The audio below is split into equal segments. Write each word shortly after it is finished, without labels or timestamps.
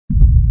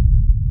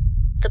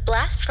The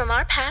Blast from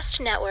Our Past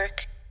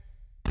Network.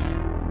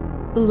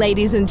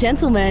 Ladies and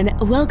gentlemen,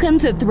 welcome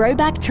to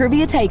Throwback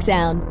Trivia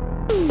Takedown.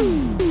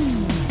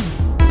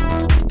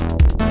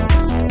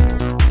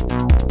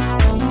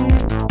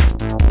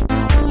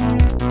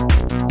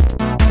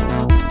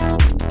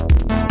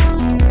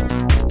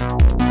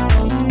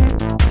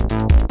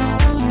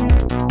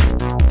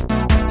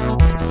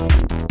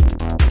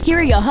 Here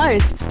are your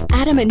hosts,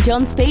 Adam and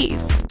John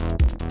Spees.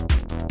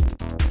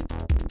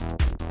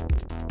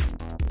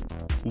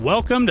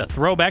 Welcome to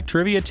Throwback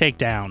Trivia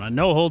Takedown, a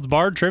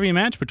no-holds-barred trivia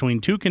match between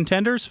two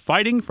contenders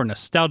fighting for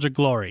nostalgic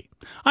glory.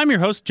 I'm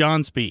your host,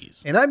 John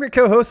Spees. And I'm your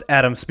co-host,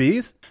 Adam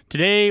Spees.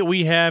 Today,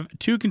 we have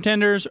two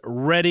contenders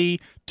ready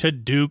to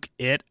duke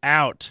it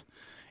out.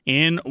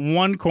 In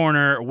one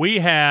corner, we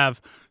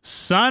have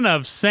Son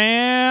of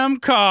Sam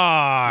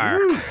Carr.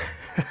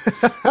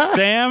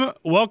 Sam,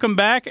 welcome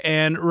back,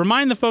 and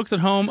remind the folks at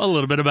home a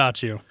little bit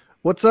about you.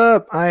 What's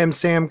up? I am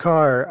Sam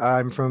Carr.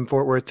 I'm from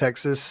Fort Worth,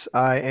 Texas.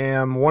 I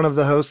am one of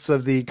the hosts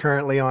of the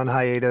currently on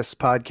hiatus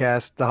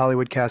podcast, The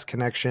Hollywood Cast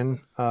Connection.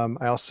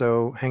 I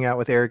also hang out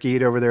with Eric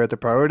Eade over there at the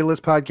Priority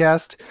List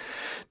podcast.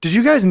 Did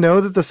you guys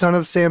know that the Son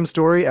of Sam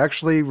story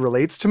actually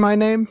relates to my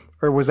name?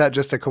 Or was that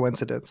just a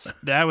coincidence?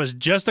 That was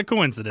just a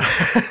coincidence.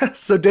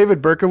 So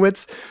David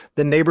Berkowitz,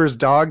 the neighbor's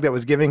dog that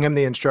was giving him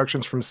the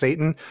instructions from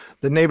Satan,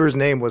 the neighbor's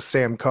name was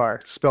Sam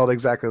Carr, spelled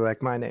exactly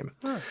like my name.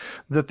 Huh.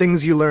 The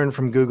things you learn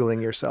from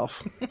Googling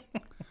yourself.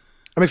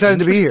 I'm excited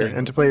to be here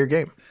and to play your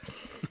game.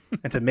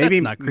 And to maybe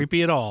That's not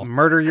creepy at all.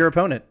 Murder your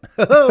opponent.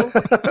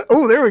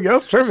 Oh, there we go.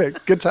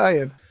 Perfect. Good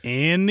tie-in.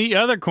 In the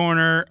other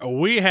corner,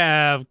 we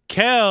have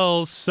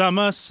Kel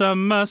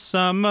Somerville.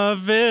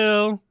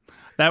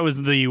 That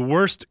was the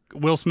worst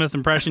Will Smith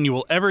impression you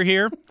will ever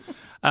hear.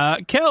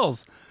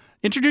 Kels,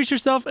 introduce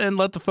yourself and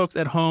let the folks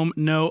at home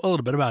know a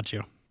little bit about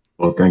you.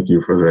 Well, thank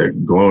you for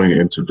that glowing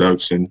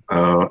introduction.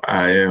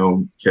 I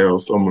am Kel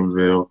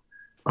Somerville.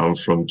 I'm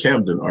from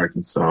Camden,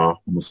 Arkansas.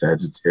 I'm a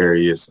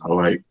Sagittarius. I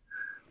like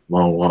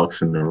long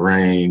walks in the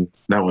rain.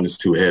 Not when it's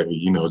too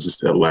heavy,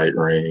 just that light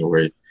rain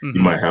where you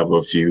might have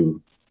a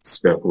few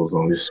speckles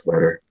on your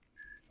sweater.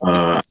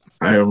 I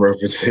am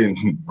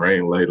representing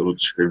Brain Ladle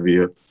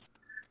Trivia.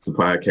 It's a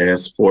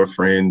podcast for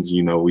friends.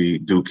 We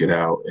duke it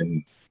out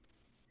in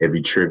heavy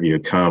trivia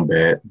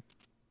combat.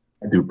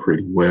 I do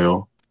pretty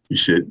well. You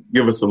should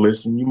give us a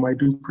listen. You might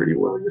do pretty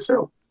well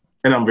yourself.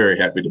 And I'm very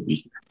happy to be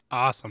here.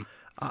 Awesome.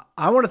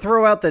 I want to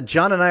throw out that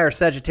John and I are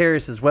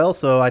Sagittarius as well,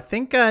 so I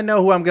think I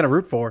know who I'm going to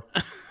root for.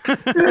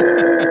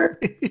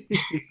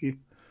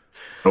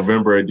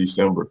 November or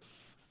December?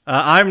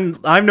 I'm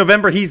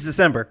November. He's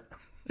December.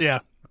 Yeah.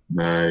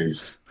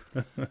 Nice.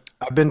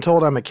 I've been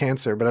told I'm a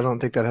Cancer, but I don't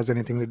think that has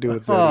anything to do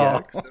with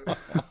Zodiac.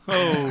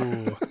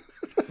 Oh.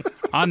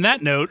 On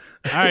that note,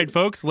 all right,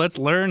 folks, let's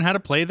learn how to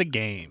play the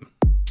game.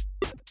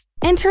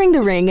 Entering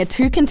the ring are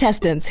two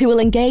contestants who will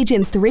engage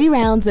in 3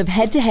 rounds of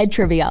head-to-head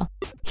trivia.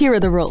 Here are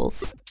the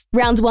rules.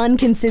 Round 1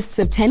 consists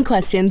of 10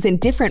 questions in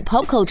different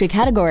pop culture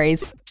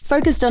categories,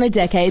 focused on a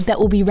decade that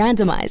will be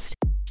randomized.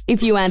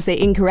 If you answer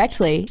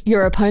incorrectly,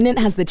 your opponent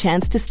has the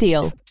chance to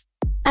steal.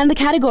 And the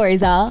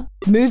categories are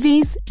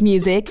movies,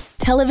 music,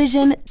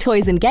 television,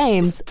 toys and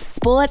games,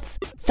 sports,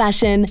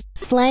 fashion,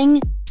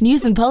 slang,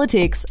 news and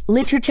politics,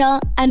 literature,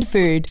 and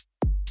food.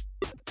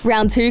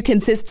 Round 2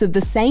 consists of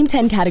the same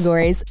 10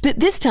 categories, but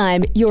this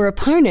time your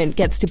opponent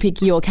gets to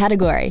pick your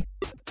category.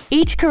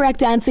 Each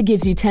correct answer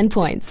gives you 10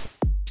 points.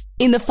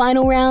 In the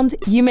final round,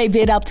 you may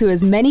bid up to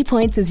as many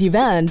points as you've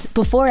earned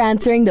before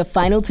answering the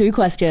final 2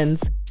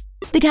 questions.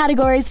 The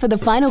categories for the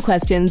final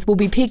questions will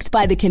be picked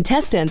by the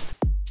contestants,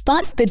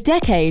 but the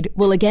decade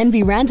will again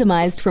be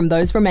randomized from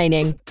those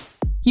remaining.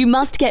 You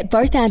must get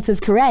both answers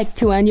correct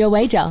to earn your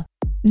wager.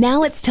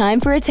 Now it's time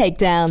for a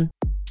takedown.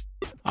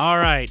 All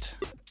right.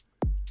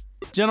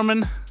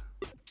 Gentlemen,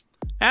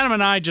 Adam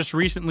and I just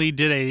recently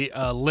did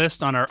a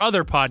list on our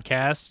other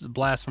podcast,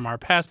 Blast from Our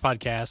Past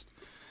podcast,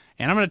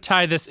 and I'm going to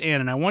tie this in,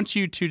 and I want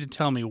you two to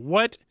tell me,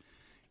 what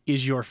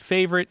is your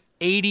favorite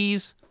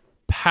 80s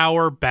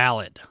power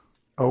ballad?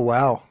 Oh,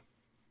 wow.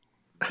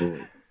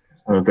 I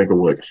don't think of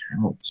what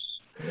counts.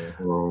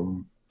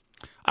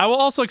 I will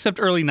also accept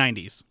early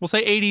 90s. We'll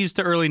say 80s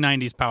to early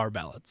 90s power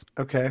ballads.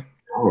 Okay.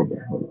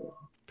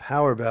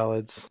 Power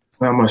ballads.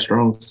 It's not my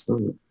strong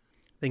suit.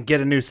 Then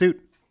get a new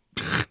suit.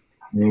 I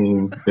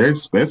mean, they're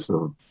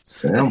expensive.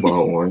 Sam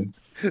bought one.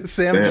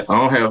 Sam.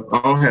 I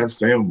don't have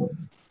Sam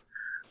one.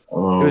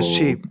 It was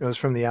cheap. It was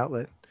from the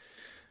outlet.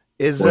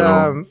 Is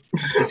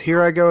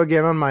Here I Go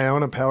Again on My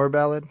Own a power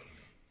ballad?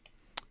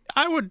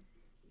 I would.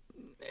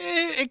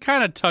 It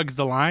kind of tugs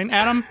the line.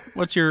 Adam,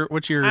 what's your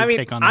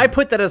take on that? I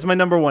put that as my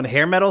number 1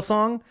 hair metal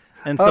song,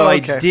 and so I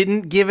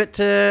didn't give it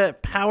to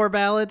power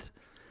ballad.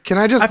 Can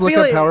I just look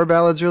up power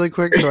ballads really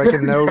quick so I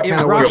can know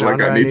kind of what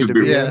genre I need to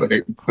be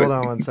in? Hold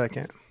on 1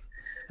 second.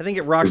 I think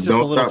it rocks just a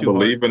Don't little Stop too hard.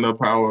 Believing a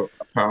power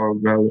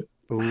ballad.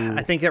 Ooh,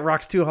 I think it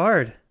rocks too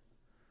hard.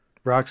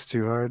 rocks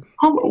too hard.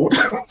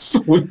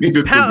 So we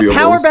needed to be a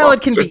power little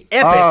ballad can softer. be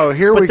epic. Oh,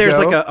 here we but there's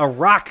go. like a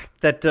rock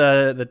that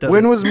doesn't.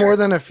 When was More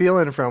Than a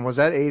Feeling from? Was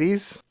that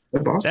 80s?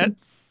 That Boston?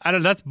 I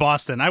don't. That's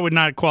Boston. I would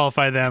not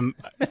qualify them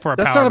for a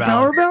That's power not a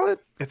ballad. power ballad?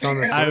 It's on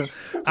the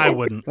list. I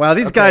wouldn't. Wow,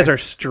 these guys are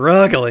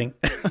struggling.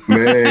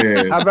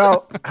 Man, How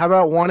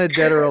about Wanted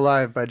Dead or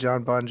Alive by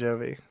John Bon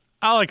Jovi?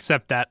 I'll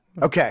accept that.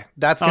 Okay,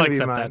 that's I'll going to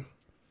be accept mine.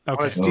 that. On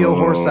a Okay. steel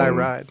horse I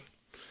ride.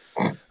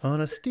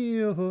 On a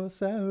steel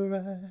horse I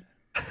ride.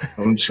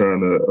 I'm trying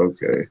to.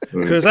 Okay. let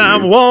me Because see.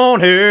 I'm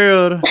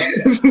wanted.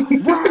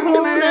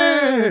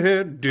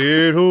 Wanted,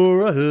 dead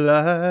or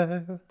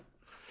alive.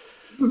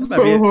 This is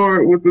so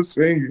hard with the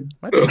singing.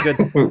 Might be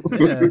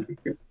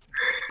good.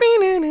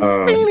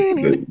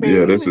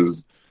 Yeah, this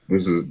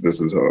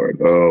is hard.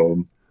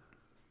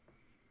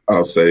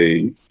 I'll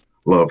say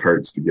Love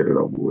Hurts to get it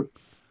over with.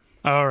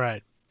 All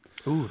right.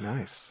 Ooh,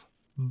 nice.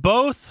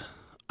 Both,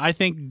 I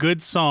think,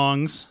 good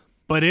songs,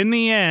 but in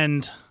the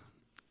end,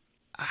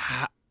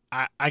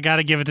 I got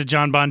to give it to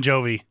John Bon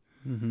Jovi.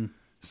 Mm-hmm.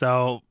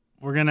 So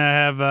we're going to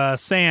have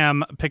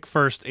Sam pick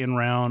first in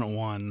round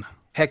one.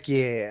 Heck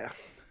yeah.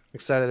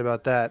 Excited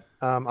about that.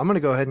 I'm going to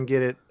go ahead and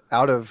get it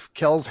out of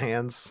Kel's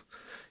hands.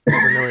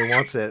 I know he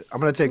wants it.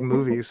 I'm going to take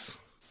movies.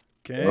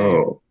 Okay.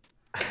 Oh,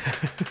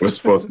 we're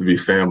supposed to be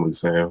family,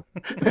 Sam.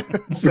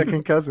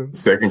 Second cousins.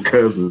 Second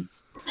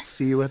cousins.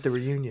 See you at the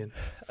reunion.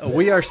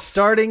 We are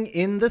starting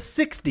in the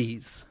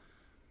 60s.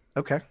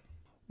 Okay.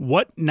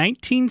 What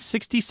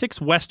 1966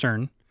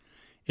 Western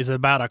is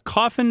about a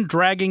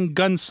coffin-dragging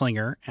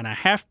gunslinger and a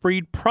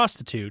half-breed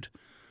prostitute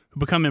who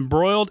become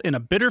embroiled in a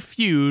bitter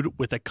feud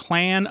with a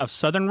clan of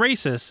Southern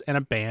racists and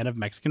a band of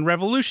Mexican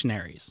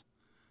revolutionaries?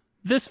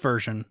 This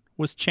version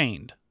was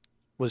Chained.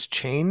 Was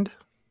Chained?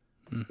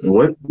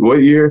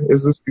 What year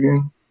is this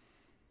again?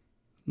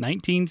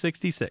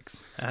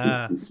 1966.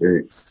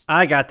 66.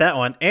 I got that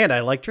one, and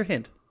I liked your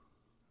hint.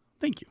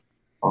 Thank you.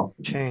 Oh,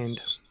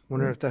 Chained.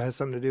 Wonder if that has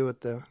something to do with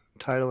the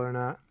title or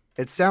not.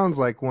 It sounds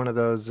like one of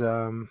those.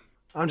 I'm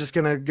just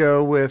going to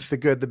go with The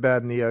Good, the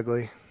Bad, and the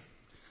Ugly.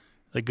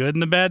 The Good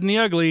and the Bad and the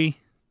Ugly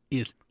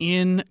is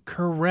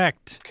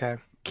incorrect. Okay.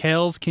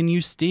 Kells, can you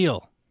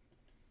steal?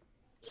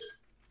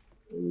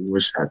 I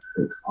wish I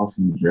could.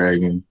 Coffin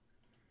Dragon.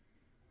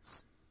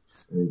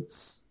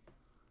 66.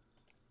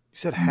 You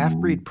said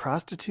half-breed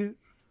prostitute?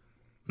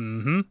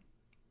 Mm-hmm.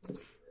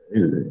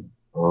 Is it?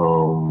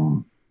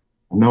 No,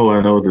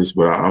 I know this,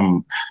 but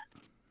the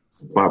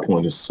plot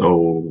point is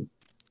so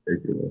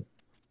particular.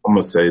 I'm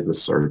gonna say The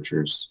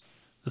Searchers.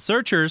 The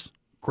Searchers,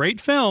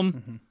 great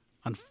film.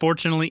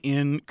 Unfortunately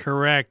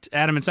incorrect.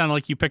 Adam, it sounded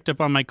like you picked up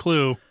on my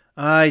clue.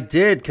 I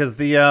did, because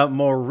the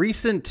more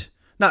recent,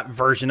 not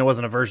version, it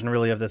wasn't a version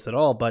really of this at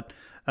all, but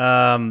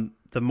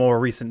the more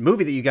recent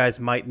movie that you guys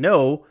might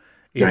know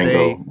is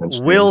Django a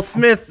Unchained. Will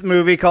Smith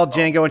movie called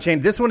Django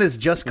Unchained. This one is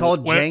just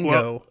called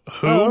Django.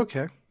 Who? Oh,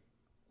 okay.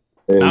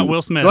 Not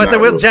Will Smith. No, I said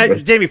Will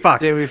Smith. Jamie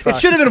Foxx. Jamie It Foxx.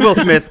 should have been Will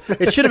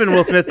Smith. It should have been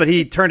Will Smith, but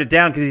he turned it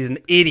down because he's an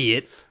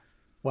idiot.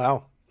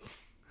 Wow.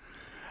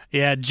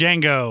 Yeah,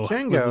 Django, was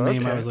Django, the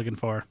name I okay. was looking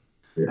for.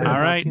 I have All not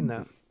right. seen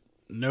that.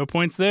 No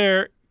points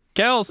there.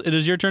 Kells, it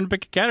is your turn to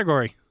pick a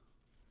category.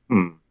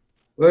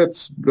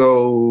 Let's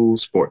go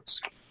sports.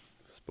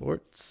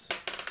 Sports.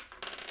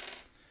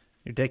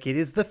 Your decade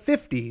is the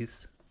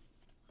 50s.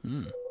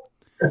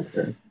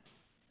 Fantastic.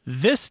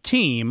 This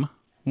team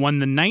won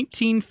the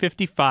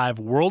 1955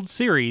 World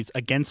Series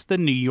against the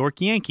New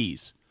York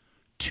Yankees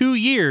 2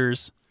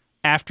 years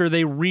after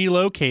they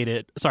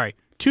relocated.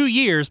 2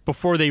 years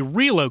before they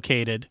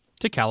relocated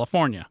to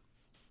California.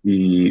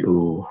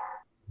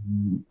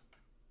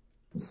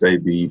 Say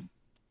the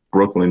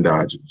Brooklyn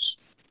Dodgers.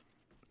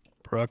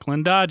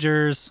 Brooklyn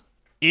Dodgers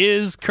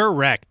is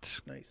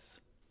correct. Nice.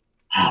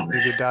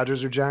 Either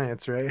Dodgers or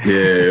Giants, right?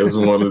 Yeah, it was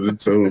one of the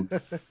two.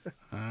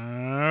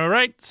 All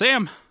right,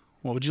 Sam,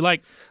 what would you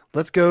like?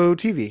 Let's go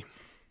TV.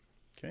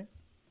 Okay.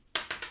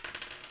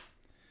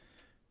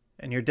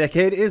 And your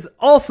decade is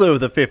also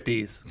the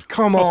 50s.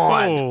 Come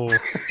on. Oh.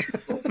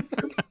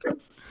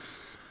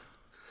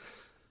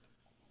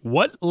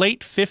 What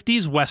late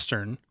 50s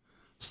Western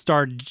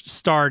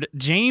starred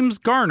James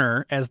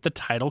Garner as the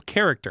title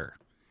character?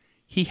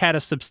 He had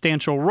a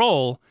substantial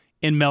role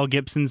in Mel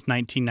Gibson's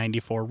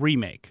 1994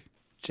 remake.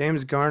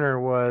 James Garner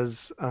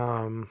was,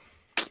 oh,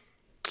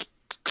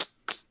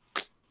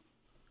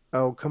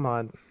 come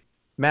on.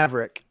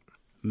 Maverick.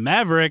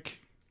 Maverick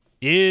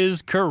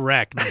is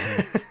correct.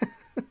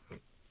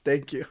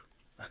 Thank you.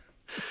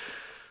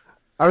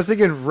 I was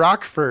thinking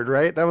Rockford,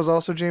 right? That was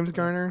also James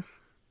Garner.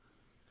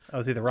 Oh,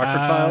 was he the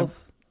Rockford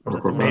Files? Or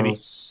is that someone maybe.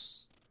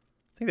 else?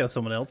 I think that was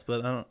someone else,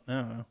 but I don't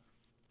know.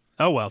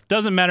 Oh, well,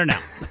 doesn't matter now.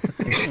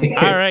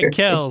 All right,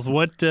 Kells,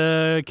 what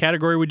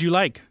category would you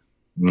like?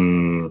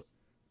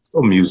 Let's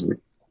go music.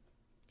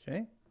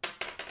 Okay.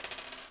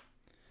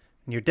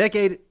 And your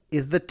decade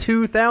is the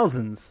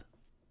 2000s.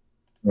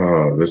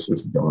 Oh, this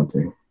is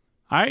daunting.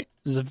 All right,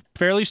 this is a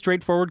fairly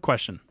straightforward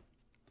question.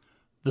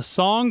 The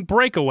song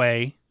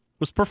Breakaway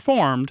was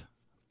performed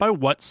by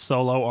what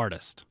solo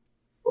artist?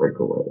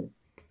 Breakaway.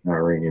 Not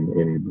ringing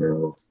any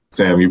bells.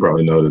 Sam, you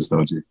probably know this,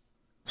 don't you?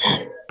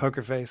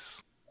 Poker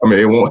Face. I mean,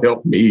 it won't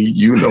help me.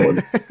 You know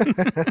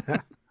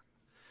it.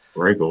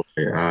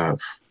 Breakaway.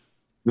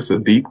 This a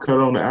deep cut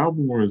on the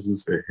album, or is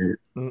this a hit?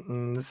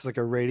 This is like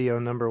a radio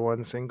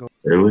 #1 single.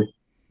 Really?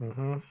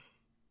 Mm-hmm.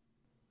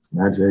 It's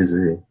not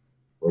Jay-Z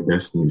or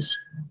Destiny's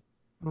Child.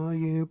 Oh,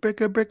 you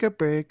break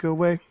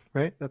away.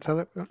 Right? That's how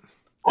that went.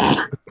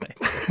 I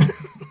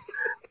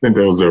think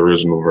that was the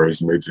original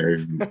version. They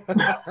changed it.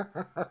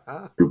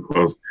 Too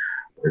close.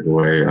 Break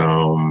away.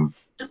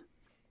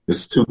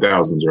 This is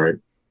 2000s, right?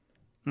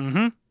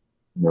 Mm-hmm.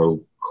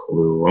 No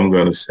clue. I'm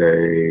gonna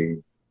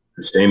say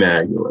Christina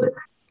Aguilera.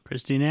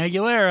 Christina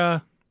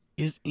Aguilera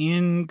is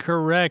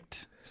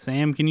incorrect.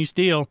 Sam, can you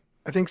steal?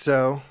 I think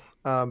so.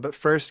 But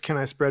first, can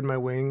I spread my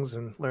wings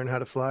and learn how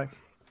to fly?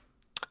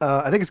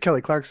 I think it's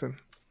Kelly Clarkson.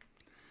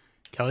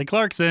 Kelly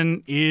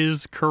Clarkson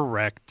is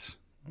correct.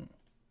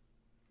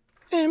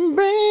 And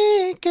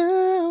break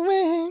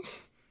away.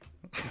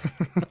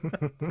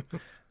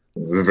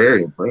 This is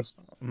very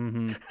impressive.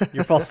 Mm-hmm.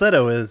 Your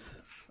falsetto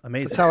is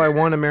amazing. That's how I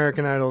won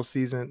American Idol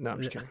season. No,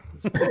 I'm just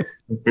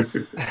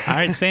kidding. All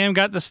right, Sam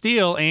got the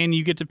steal, and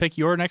you get to pick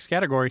your next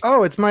category.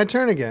 Oh, it's my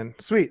turn again.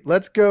 Sweet.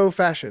 Let's go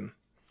fashion.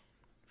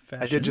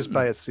 Fashion. I did just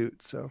buy a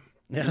suit, so.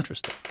 Yeah.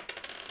 Interesting.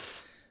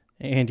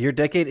 And your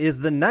decade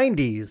is the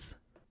 90s.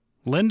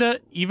 Linda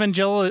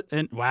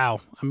Evangelista. Wow,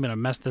 I'm going to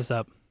mess this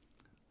up.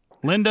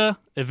 Linda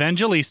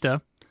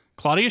Evangelista,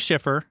 Claudia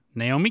Schiffer,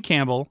 Naomi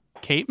Campbell,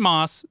 Kate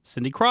Moss,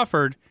 Cindy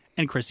Crawford,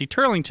 and Chrissy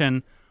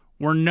Turlington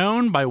were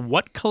known by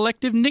what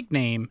collective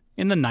nickname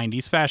in the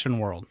 90s fashion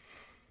world?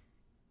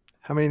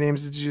 How many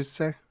names did you just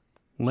say?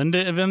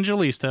 Linda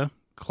Evangelista,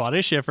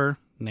 Claudia Schiffer,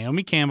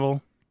 Naomi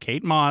Campbell,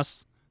 Kate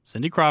Moss,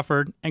 Cindy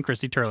Crawford, and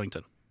Chrissy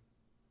Turlington.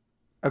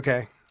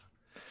 Okay.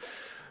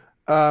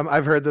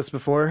 I've heard this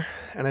before,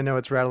 and I know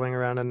it's rattling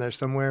around in there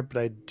somewhere, but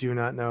I do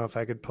not know if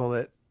I could pull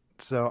it.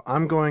 So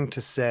I'm going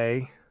to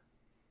say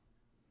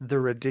The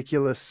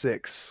Ridiculous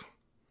Six.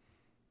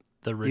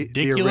 The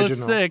Ridiculous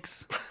original.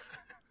 Six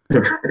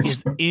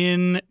is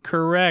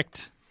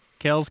incorrect.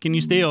 Kels, can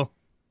you steal?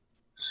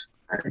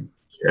 I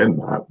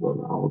cannot, but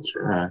I'll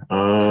try.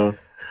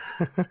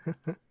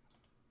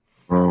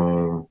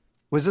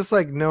 Was this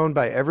like known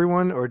by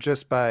everyone or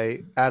just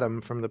by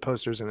Adam from the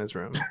posters in his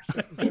room?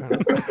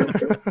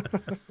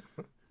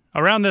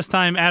 Around this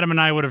time, Adam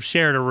and I would have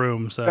shared a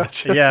room. So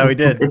Gotcha. Yeah, we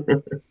did.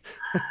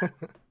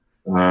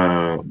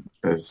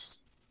 That's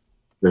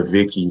the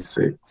Vicky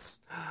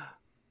Six.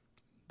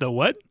 the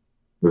what?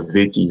 The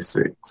Vicky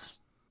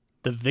Six.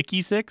 The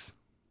Vicky Six?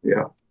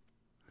 Yeah.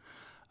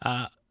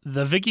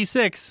 The Vicky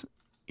Six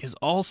is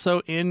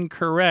also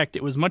incorrect.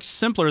 It was much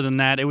simpler than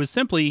that. It was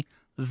simply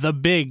the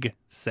Big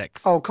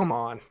Six. Oh, come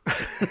on.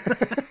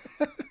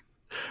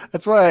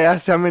 That's why I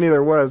asked how many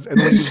there was. And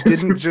when you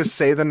didn't just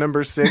say the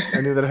number 6,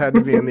 I knew that had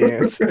to be in the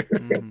answer.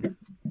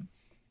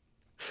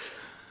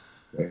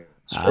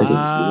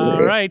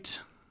 All right.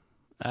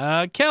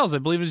 Kels, I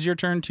believe it's your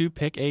turn to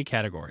pick a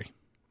category.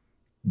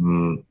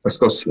 Let's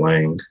go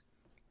slang.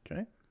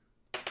 Okay.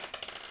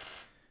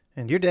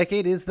 And your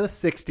decade is the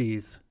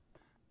 60s.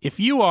 If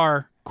you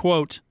are,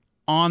 quote,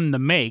 on the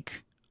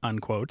make,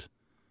 unquote,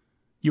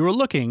 you are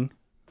looking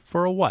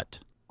for a what?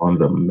 On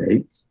the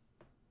make?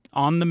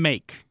 On the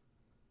make.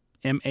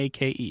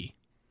 M-A-K-E.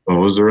 What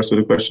was the rest of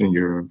the question?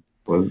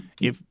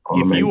 If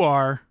you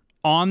are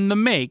on the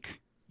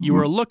make, you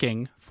are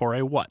looking for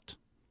a what?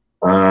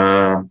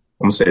 I'm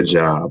going to say a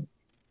job.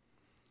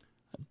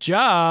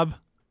 Job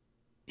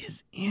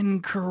is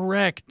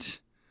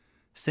incorrect.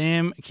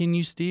 Sam, can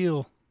you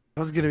steal?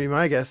 That was going to be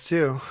my guess,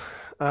 too.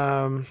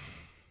 On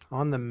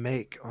the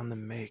make. What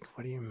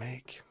do you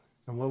make?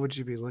 And what would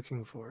you be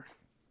looking for?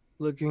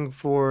 Looking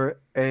for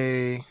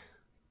a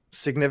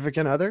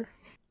significant other?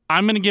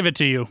 I'm going to give it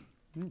to you.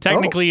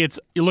 Technically,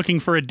 you're looking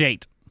for a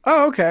date.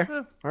 Oh, okay.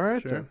 All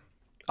right, then.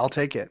 I'll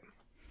take it.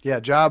 Yeah,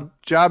 job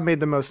made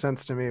the most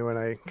sense to me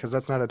because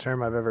that's not a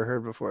term I've ever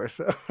heard before.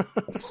 So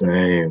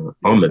Same.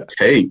 On the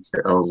take.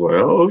 I was like,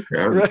 oh,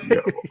 okay. Right.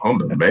 Yeah, on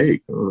the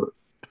make. All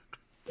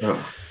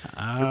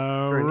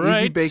for an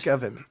right. easy bake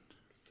oven.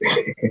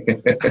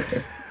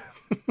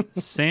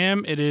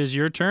 Sam, it is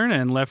your turn,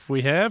 and left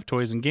we have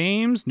toys and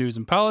games, news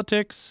and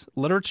politics,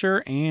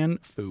 literature,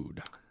 and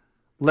food.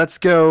 Let's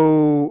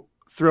go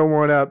throw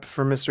one up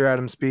for Mr.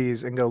 Adam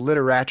Spees and go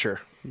literature.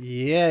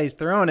 Yeah, he's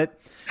throwing it.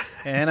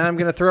 And I'm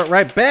going to throw it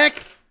right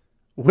back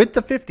with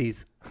the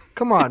 50s.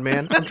 Come on,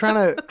 man. I'm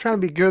trying to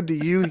be good to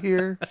you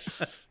here.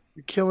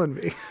 You're killing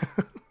me.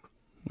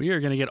 We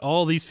are going to get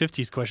all these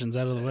 50s questions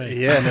out of the way.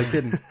 Yeah, no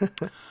kidding.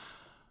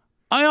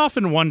 I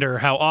often wonder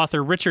how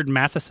author Richard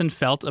Matheson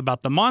felt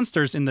about the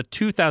monsters in the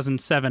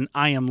 2007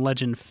 I Am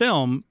Legend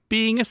film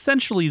being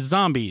essentially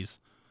zombies,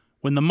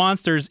 when the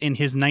monsters in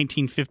his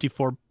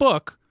 1954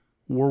 book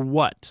were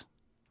what?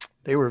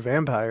 They were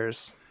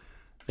vampires.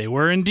 They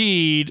were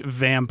indeed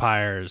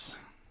vampires.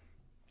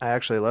 I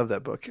actually love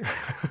that book.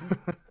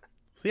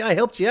 See, I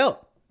helped you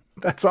out.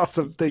 That's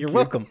awesome. Thank you. You're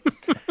welcome.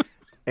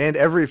 And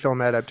every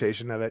film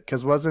adaptation of it,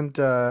 because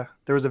there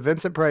was a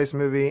Vincent Price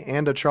movie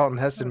and a Charlton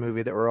Heston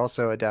movie that were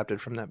also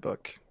adapted from that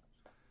book.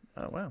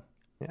 Oh, wow.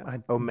 Yeah, I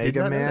did Omega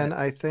not know Man, that.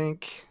 I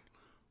think.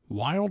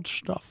 Wild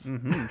stuff.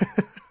 Mm-hmm.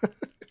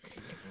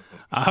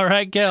 All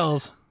right,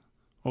 Gels.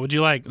 What would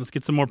you like? Let's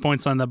get some more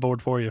points on that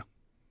board for you.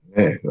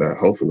 Yeah,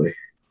 hopefully.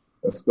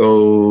 Let's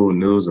go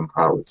news and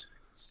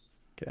politics.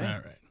 Okay. All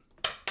right.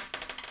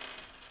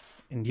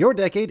 And your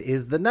decade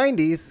is the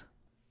 90s.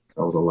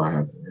 I was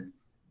alive.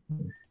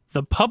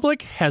 The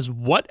public has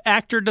what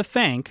actor to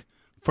thank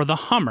for the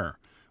Hummer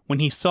when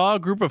he saw a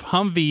group of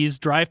Humvees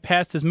drive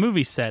past his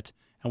movie set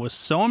and was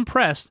so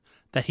impressed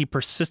that he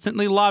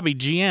persistently lobbied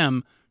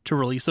GM to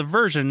release a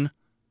version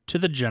to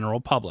the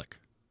general public?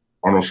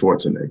 Arnold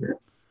Schwarzenegger.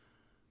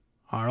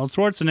 Arnold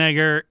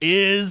Schwarzenegger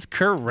is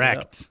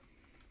correct.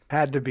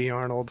 Had to be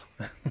Arnold.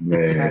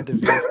 Man. Had to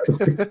be.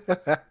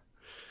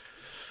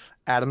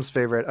 Adam's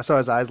favorite. I saw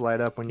his eyes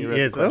light up when you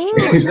read the question.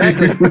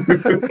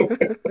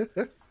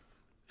 Exactly.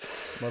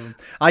 Love him.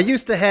 I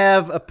used to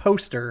have a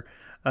poster,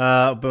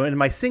 but in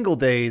my single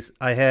days,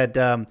 I had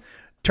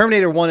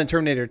Terminator 1 and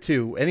Terminator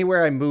 2.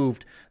 Anywhere I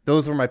moved,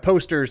 those were my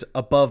posters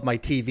above my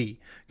TV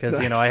because,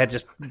 I had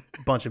just a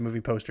bunch of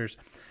movie posters.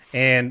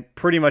 And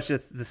pretty much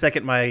the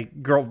second my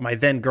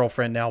then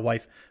girlfriend, now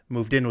wife,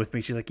 moved in with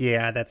me, she's like,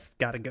 yeah, that's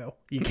got to go.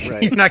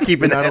 You're not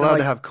keeping You're that. not allowed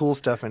to have cool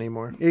stuff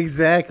anymore.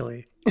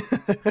 Exactly.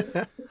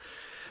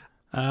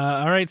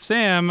 All right,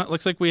 Sam, it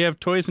looks like we have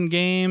toys and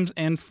games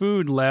and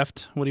food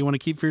left. What do you want to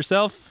keep for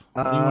yourself?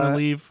 What do you want to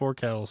leave for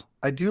Kells?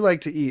 I do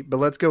like to eat, but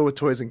let's go with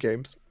toys and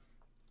games.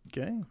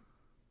 Okay.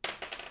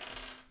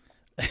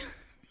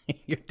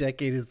 Your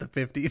decade is the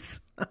 50s.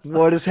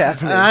 What is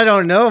happening? I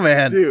don't know,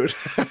 man. Dude.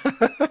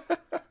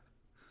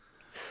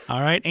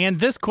 All right, and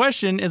this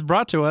question is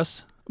brought to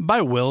us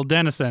by Will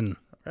Dennison.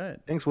 All right.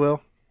 Thanks,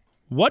 Will.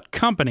 What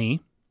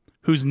company,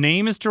 whose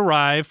name is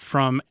derived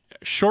from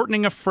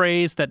shortening a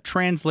phrase that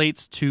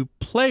translates to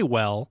play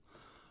well,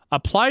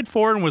 applied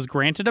for and was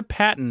granted a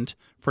patent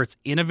for its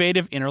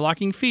innovative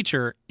interlocking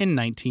feature in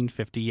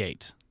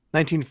 1958?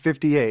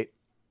 1958.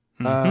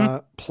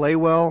 Play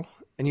well,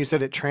 and you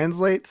said it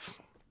translates?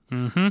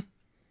 Mm-hmm.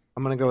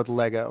 I'm going to go with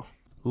Lego.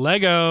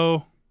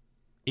 Lego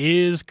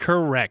is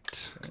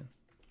correct.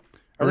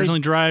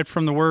 Originally derived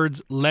from the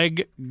words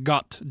leg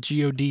got,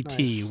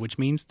 G-O-D-T, Nice. which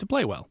means to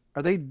play well.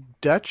 Are they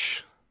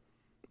Dutch?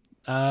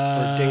 Or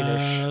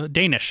Danish?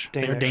 Danish.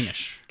 They're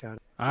Danish. Got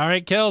it. All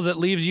right, Kells, that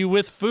leaves you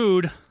with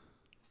food.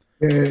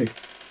 Yay.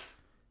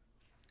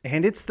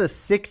 And it's the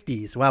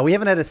 60s. Wow, we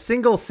haven't had a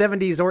single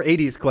 70s or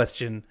 80s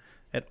question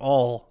at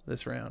all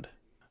this round.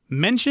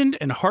 Mentioned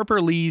in Harper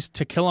Lee's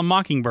To Kill a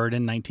Mockingbird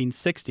in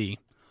 1960,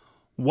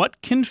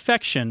 what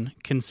confection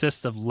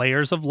consists of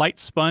layers of light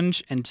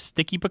sponge and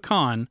sticky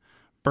pecan,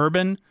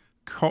 bourbon,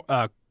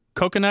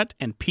 coconut,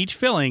 and peach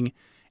filling,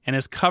 and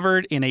is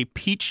covered in a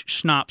peach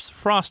schnapps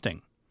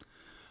frosting?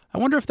 I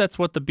wonder if that's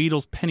what the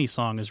Beatles' Penny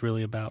Song is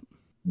really about.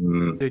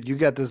 Dude, you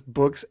got this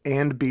books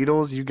and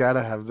Beatles. You got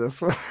to have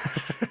this one.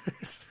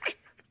 It's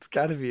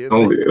got to be it.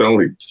 It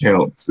only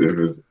counts if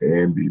it's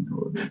Andy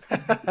doing this.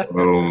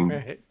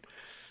 Right.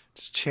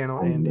 Just channel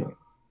Andy. No.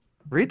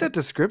 Read that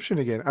description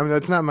again. I mean,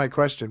 that's not my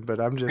question, but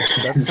that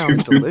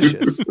sounds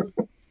delicious.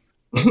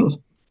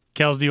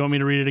 Kells, do you want me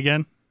to read it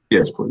again?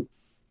 Yes, please.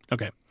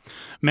 Okay.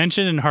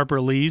 Mentioned in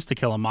Harper Lee's To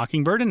Kill a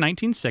Mockingbird in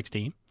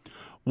 1960,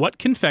 what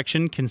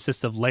confection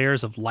consists of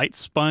layers of light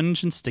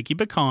sponge and sticky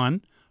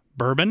pecan,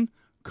 bourbon,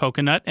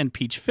 coconut, and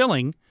peach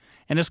filling,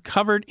 and is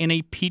covered in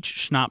a peach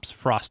schnapps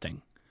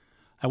frosting?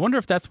 I wonder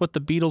if that's what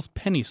the Beatles'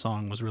 Penny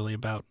Song was really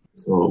about.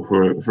 So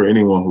for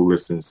anyone who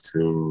listens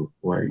to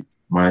like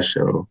my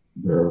show,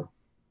 the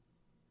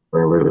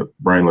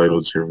Brain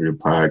Ladle Trivia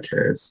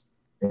Podcast,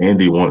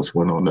 Andy once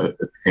went on a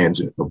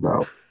tangent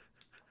about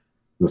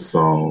the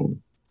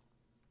song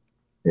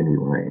Penny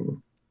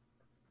Lane.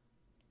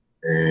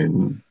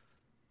 And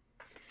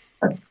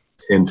I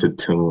tend to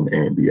tune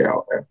Andy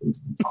out after he's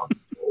been talking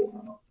for a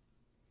while,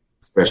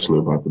 especially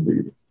about the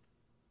Beatles.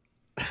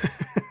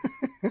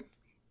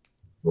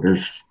 But I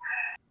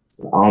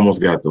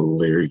almost got the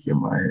lyric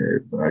in my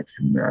head, but I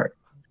cannot,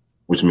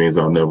 which means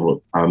I'll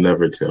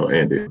never tell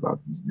Andy about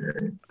this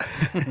game.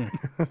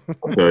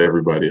 I'll tell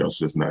everybody else,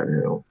 just not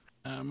him.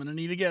 I'm going to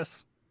need a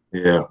guess.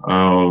 Yeah,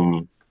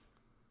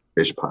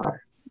 fish pie.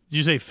 Did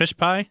you say fish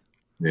pie?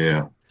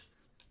 Yeah.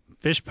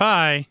 Fish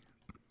pie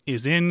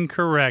is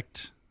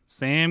incorrect.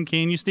 Sam,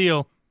 can you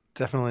steal?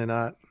 Definitely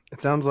not.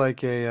 It sounds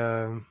like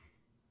an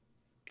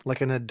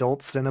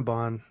adult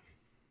Cinnabon.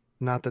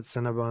 Not that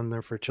Cinnabon,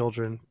 they're for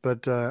children.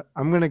 But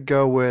I'm going to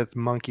go with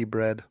monkey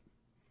bread.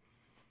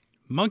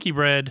 Monkey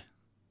bread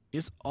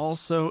is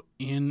also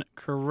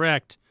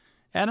incorrect.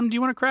 Adam, do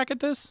you want to crack at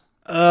this?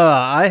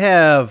 I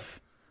have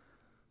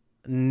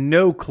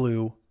no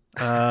clue.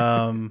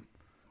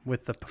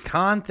 With the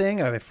pecan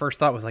thing, I first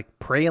thought was like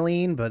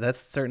praline, but that's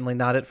certainly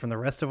not it from the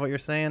rest of what you're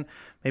saying.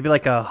 Maybe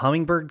like a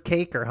hummingbird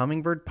cake or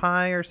hummingbird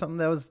pie or something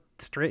that was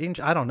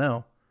strange. I don't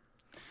know.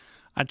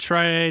 I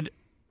tried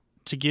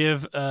to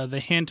give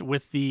the hint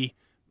with the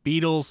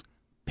Beatles'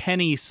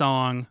 Penny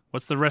Song.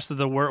 What's the rest of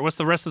the word? What's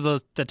the rest of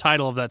the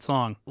title of that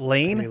song?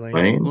 Lane?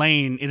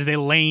 Lane. It is a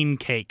lane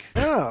cake.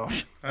 Oh.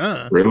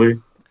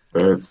 Really?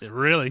 That's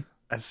Really?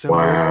 As simple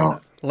wow.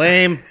 as that.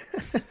 Lame.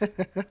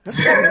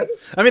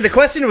 I mean, the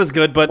question was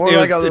good, but More it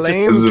like a was, it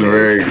lame This is cake.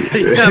 very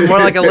good. yeah, more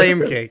like a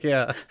lame cake.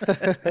 Yeah.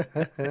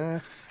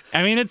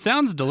 I mean, it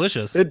sounds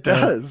delicious. It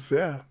does,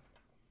 yeah.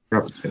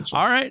 Got potential.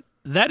 All right.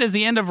 That is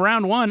the end of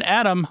round one.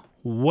 Adam,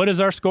 what is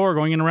our score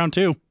going into round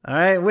two? All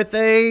right, with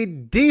a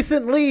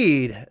decent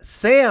lead,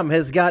 Sam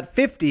has got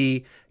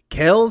 50.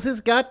 Kells has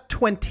got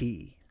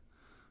 20.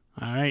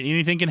 All right.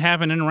 Anything can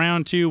happen in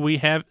round two. We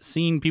have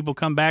seen people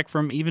come back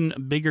from even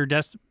bigger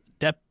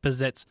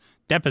deficits.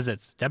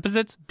 Deficit.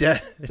 Deficit.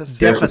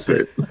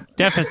 Deficits. A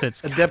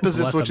deficit's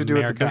Bless what you do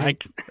at the America.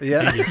 bank.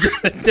 Yeah.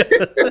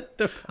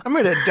 I'm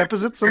going to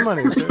deposit some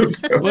money. So.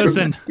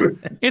 Listen,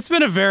 it's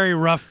been a very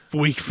rough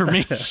week for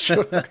me.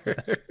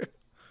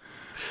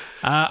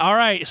 All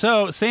right,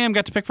 so Sam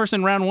got to pick first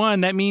in round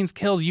one. That means,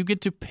 Kells, you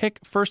get to pick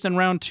first in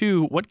round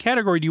two. What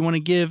category do you want to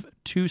give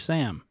to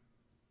Sam?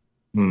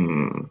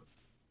 Well,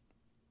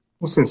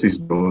 since he's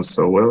doing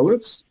so well,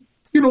 let's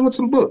get on with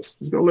some books.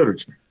 Let's go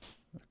literature.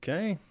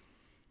 Okay.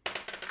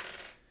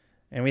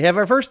 And we have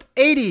our first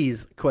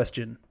 80s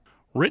question.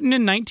 Written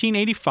in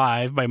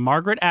 1985 by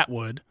Margaret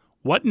Atwood,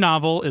 what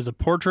novel is a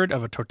portrait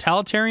of a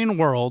totalitarian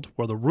world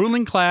where the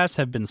ruling class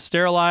have been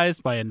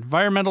sterilized by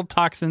environmental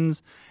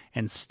toxins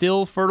and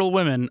still fertile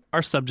women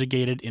are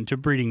subjugated into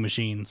breeding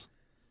machines?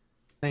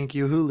 Thank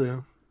you,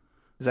 Hulu.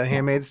 Is that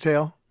Handmaid's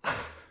Tale?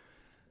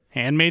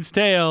 Handmaid's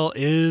Tale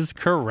is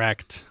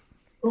correct.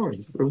 Of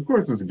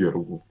course it's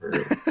gettable.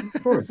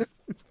 Of course.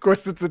 Of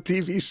course, it's a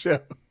TV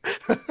show.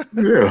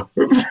 Yeah.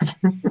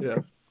 Yeah.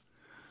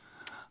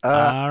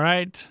 All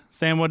right.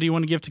 Sam, what do you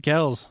want to give to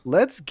Kells?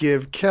 Let's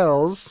give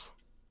Kells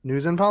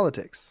news and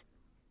politics.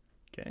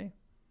 Okay.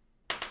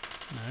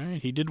 All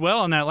right. He did well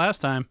on that last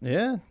time.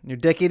 Yeah. Your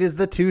decade is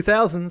the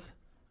 2000s.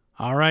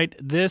 All right.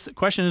 This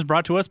question is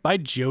brought to us by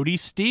Jody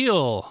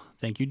Steele.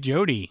 Thank you,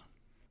 Jody.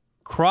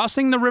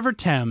 Crossing the River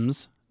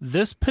Thames,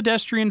 this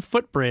pedestrian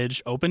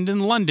footbridge opened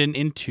in London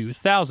in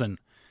 2000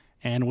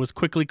 and was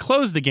quickly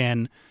closed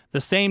again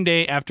the same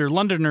day after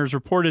Londoners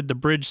reported the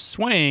bridge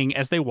swaying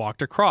as they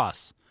walked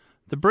across.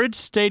 The bridge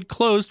stayed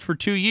closed for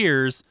 2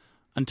 years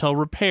until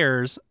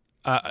repairs.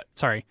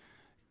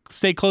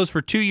 Stayed closed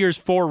for 2 years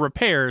for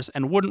repairs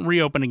and wouldn't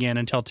reopen again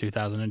until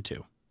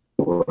 2002.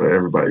 Well,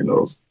 everybody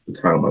knows the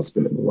time I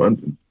spent in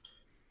London.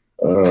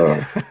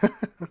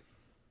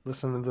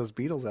 Listen to those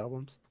Beatles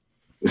albums.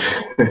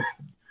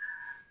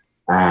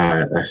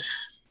 I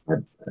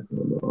don't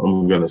know.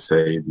 I'm going to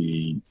say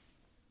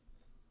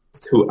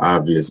it's two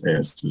obvious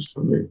answers for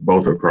me.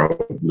 Both are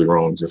probably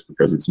wrong just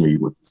because it's me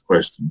with this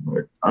question,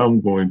 but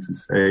I'm going to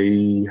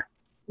say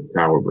the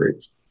Tower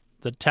Bridge.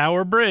 The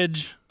Tower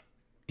Bridge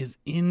is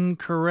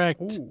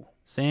incorrect. Ooh.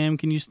 Sam,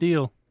 can you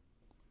steal?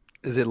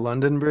 Is it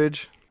London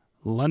Bridge?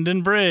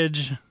 London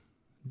Bridge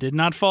did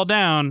not fall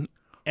down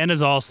and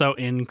is also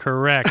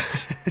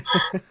incorrect.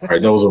 All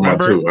right, those are my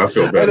two. I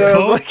feel I better. know, I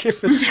was like,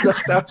 if it's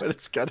not that one,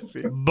 it's got to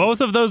be.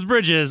 Both of those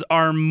bridges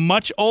are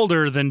much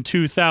older than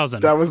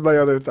 2000. That was my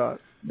other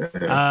thought.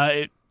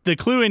 The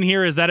clue in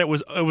here is that it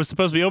was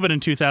supposed to be opened in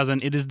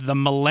 2000. It is the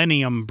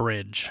Millennium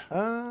Bridge.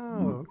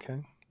 Oh,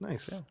 okay.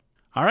 Nice. Yeah.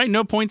 All right,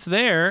 no points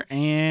there.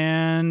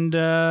 And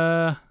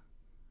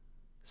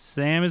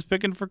Sam is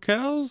picking for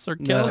Kells? Or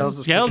Kells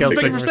is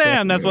picking for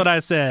Sam. That's what I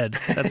said.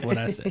 That's what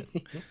I said.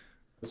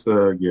 Let's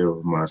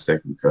give my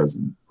second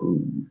cousin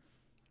food.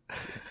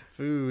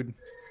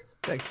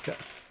 Thanks,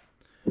 Gus.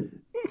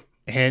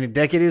 And your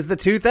decade is the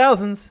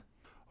 2000s.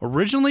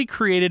 Originally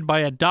created by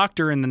a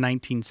doctor in the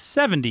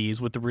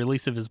 1970s with the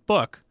release of his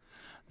book,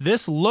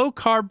 this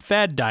low-carb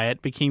fad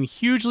diet became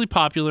hugely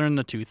popular in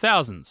the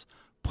 2000s,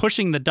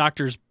 pushing the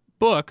doctor's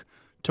book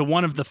to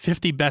one of the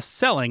 50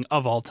 best-selling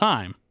of all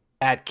time.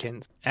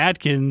 Atkins.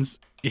 Atkins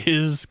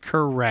is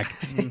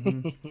correct.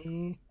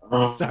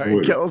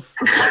 Sorry, Kells.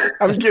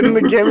 I'm getting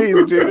the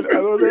gimmies, dude. I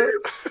don't know.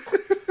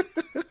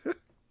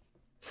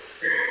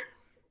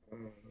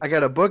 I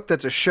got a book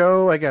that's a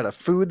show. I got a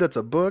food that's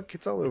a book.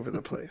 It's all over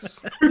the place.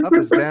 Up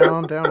is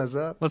down, down is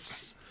up.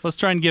 Let's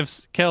try and give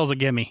Kells a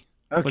gimme.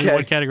 Okay.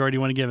 What category do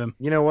you want to give him?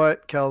 You know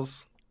what,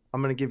 Kells?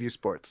 I'm going to give you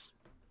sports.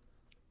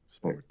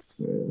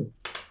 Sports.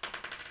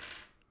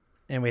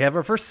 And we have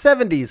our first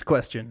 70s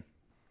question.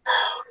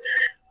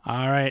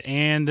 All right,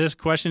 and this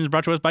question is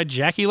brought to us by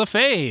Jackie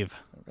LaFave.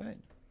 All right.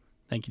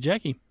 Thank you,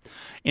 Jackie.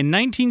 In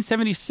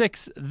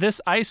 1976, this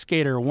ice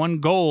skater won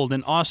gold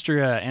in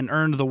Austria and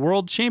earned the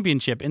world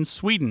championship in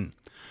Sweden.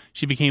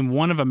 She became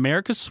one of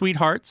America's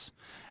sweethearts.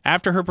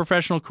 After her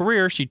professional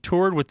career, she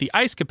toured with the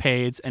Ice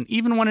Capades and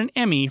even won an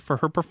Emmy for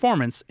her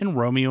performance in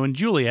Romeo and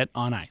Juliet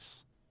on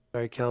ice.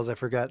 Sorry, Kells, I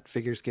forgot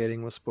figure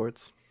skating was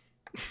sports.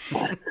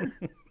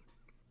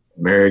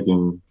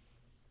 American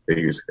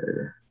figure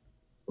skater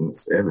from the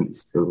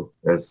 70s, too.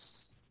 I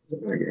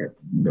got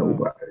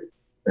nobody.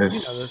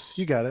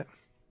 You got it.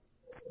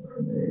 That's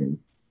her name.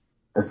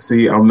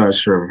 See, I'm not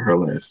sure of her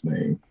last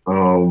name.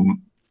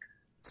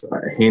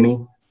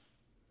 Henny.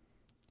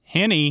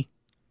 Henny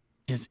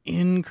is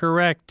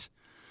incorrect.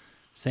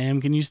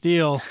 Sam, can you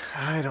steal?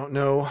 I don't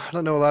know. I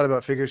don't know a lot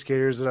about figure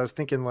skaters, but I was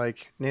thinking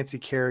like Nancy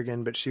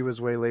Kerrigan, but she was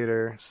way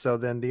later. So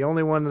then the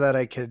only one that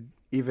I could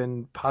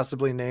even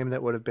possibly name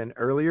that would have been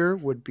earlier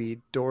would be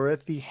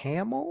Dorothy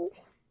Hamill.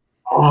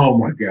 Oh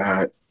my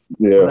God.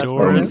 Yeah.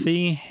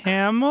 Dorothy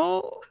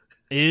Hamill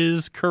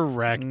is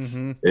correct.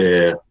 Mm-hmm.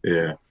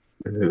 Yeah.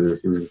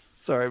 This is,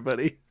 Sorry,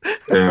 buddy.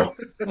 yeah.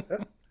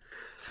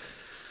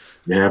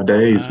 You have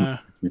days.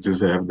 You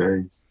just have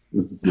days.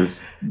 This is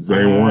just the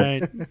same one.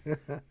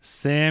 Right.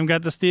 Sam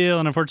got the steal,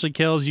 and unfortunately,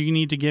 Kells, you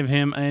need to give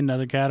him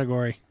another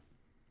category.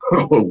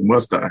 Oh,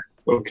 must I?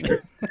 Okay.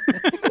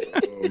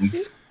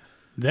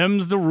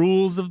 Them's the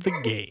rules of the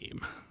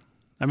game.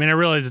 I mean, I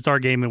realize it's our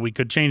game and we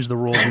could change the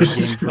rules in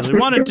this game if we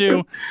really wanted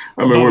to.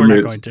 I mean, we're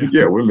not going to.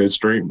 Yeah, we're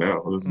midstream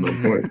now. There's no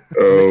point.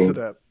 Mix it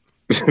up.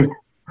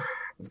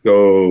 Let's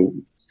go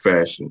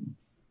fashion.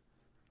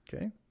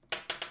 Okay.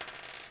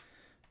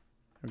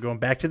 We're going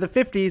back to the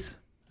 50s.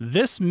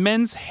 This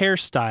men's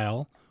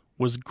hairstyle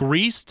was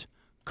greased,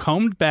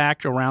 combed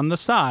back around the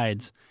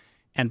sides,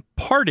 and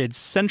parted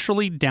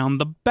centrally down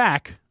the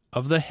back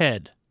of the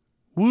head.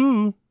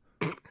 Woo!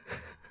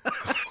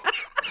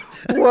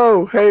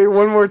 Whoa, hey,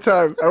 one more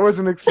time. I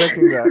wasn't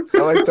expecting that. I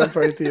like that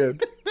part at the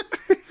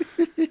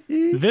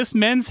end. This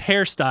men's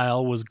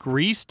hairstyle was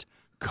greased,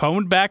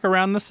 combed back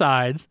around the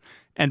sides,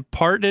 and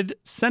parted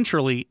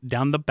centrally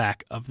down the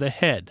back of the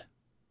head.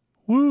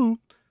 Woo!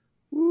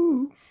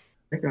 Woo.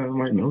 I think I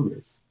might know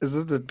this. Is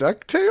it the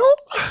ducktail?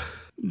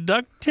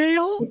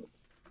 Ducktail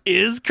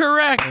is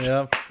correct.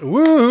 Yeah.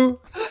 Woo!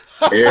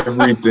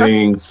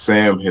 Everything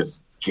Sam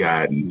has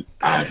gotten,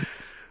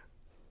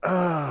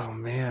 Oh,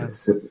 man.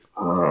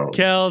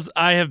 Kells,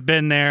 I have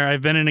been there.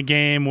 I've been in a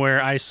game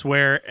where I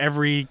swear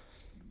every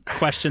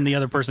question the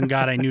other person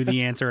got, I knew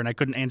the answer, and I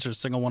couldn't answer a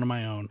single one of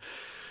my own.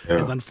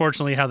 Yeah. It's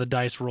unfortunately how the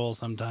dice roll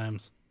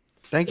sometimes.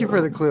 Thank you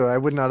for the clue. I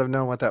would not have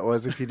known what that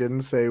was if you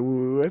didn't say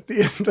woo at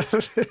the end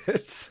of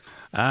it.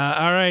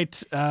 All right.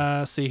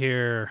 See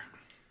here.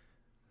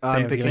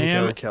 I'm picking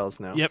Sam. for Kells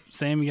now. Yep,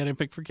 Sam, you got to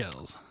pick for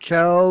Kells.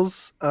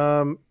 Kells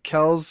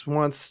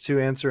wants to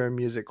answer a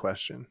music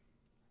question.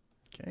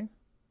 Okay.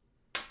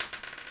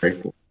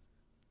 Very cool.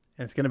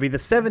 And it's going to be the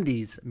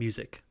 70s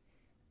music.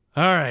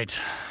 All right.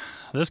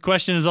 This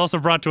question is also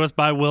brought to us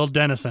by Will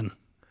Dennison.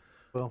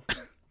 Well,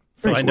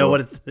 So Thanks, I know Will.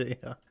 what it's.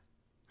 Yeah.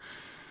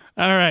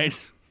 All right.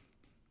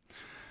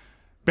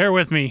 Bear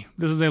with me.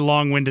 This is a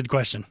long-winded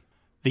question.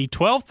 The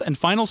 12th and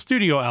final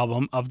studio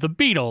album of the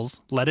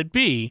Beatles, Let It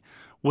Be,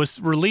 was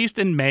released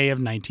in May of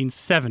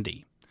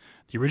 1970.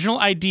 The original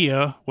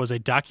idea was a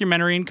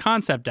documentary and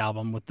concept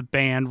album with the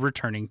band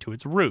returning to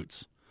its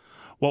roots.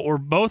 What were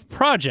both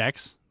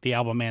projects, the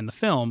album and the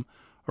film,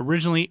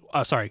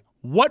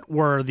 what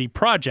were the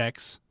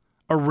projects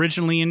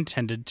originally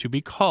intended to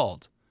be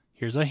called?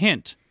 Here's a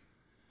hint.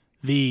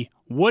 The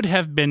Would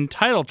Have Been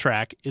title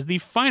track is the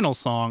final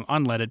song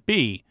on Let It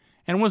Be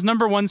and was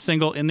 #1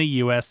 single in the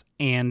US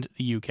and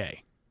the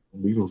UK.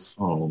 Beatles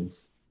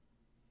songs.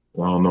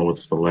 I don't know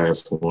what's the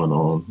last one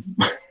on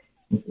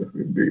Let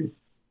It Be.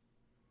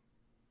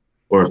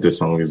 Or if this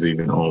song is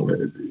even on Let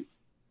It Be.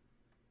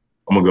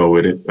 I'm going to go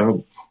with it.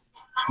 I'm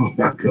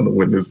not going to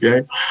win this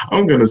game.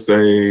 I'm going to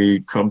say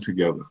Come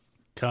Together.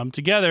 Come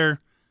Together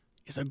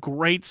is a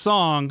great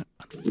song.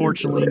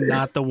 Unfortunately,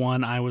 not the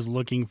one I was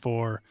looking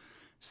for.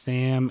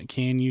 Sam,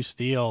 can you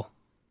steal?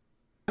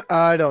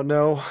 I don't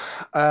know.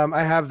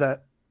 I have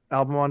that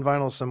album on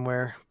vinyl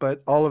somewhere,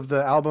 but all of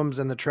the albums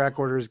and the track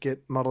orders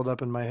get muddled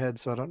up in my head,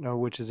 so I don't know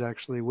which is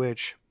actually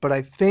which. But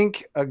I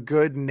think a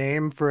good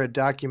name for a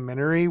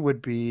documentary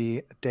would be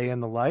A Day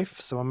in the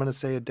Life, so I'm going to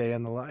say A Day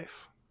in the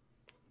Life.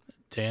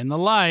 Day in the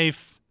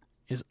Life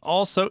is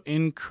also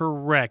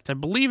incorrect. I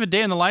believe A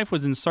Day in the Life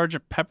was in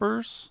Sgt.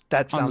 Pepper's.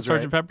 That on the sounds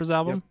Sgt. right. Pepper's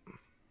album. Yep.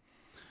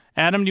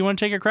 Adam, do you want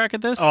to take a crack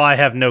at this? Oh, I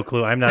have no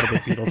clue. I'm not a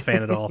big Beatles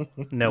fan at all.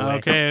 No way.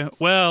 Okay.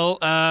 Well,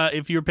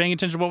 if you were paying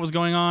attention to what was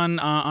going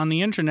on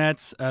the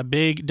internet, a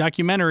big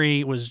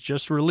documentary was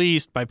just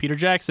released by Peter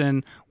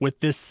Jackson with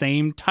this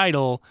same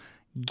title,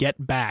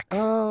 Get Back.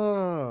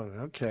 Oh,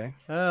 okay.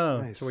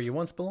 Oh, Nice. so where you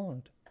once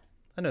belonged.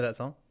 I know that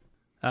song.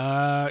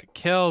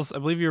 Kells, I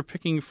believe you're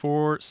picking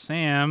for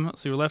Sam.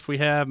 So left we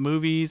have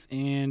movies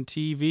and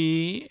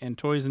TV and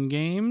toys and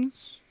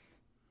games.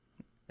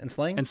 And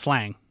slang? And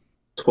slang.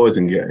 Toys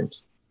and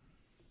games.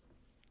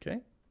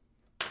 Okay.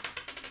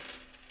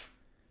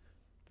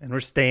 And we're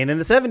staying in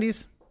the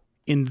 70s.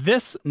 In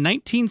this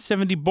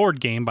 1970 board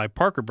game by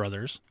Parker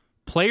Brothers,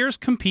 players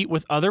compete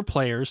with other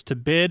players to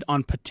bid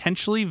on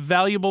potentially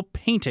valuable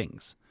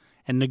paintings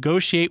and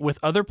negotiate with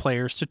other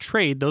players to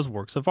trade those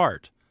works of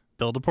art,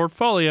 build a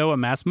portfolio,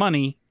 amass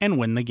money, and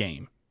win the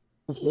game.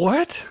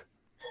 What?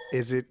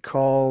 Is it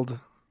called...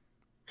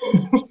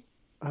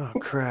 Oh,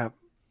 crap.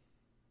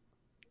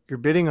 You're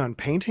bidding on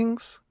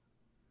paintings?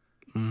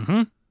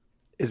 Mm-hmm.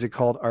 Is it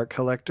called Art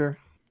Collector?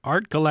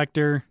 Art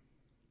Collector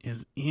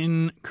is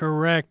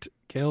incorrect.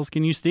 Kells,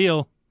 can you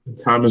steal? The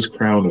Thomas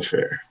Crown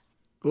Affair.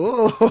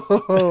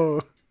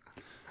 Oh,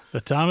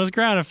 The Thomas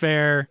Crown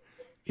Affair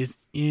is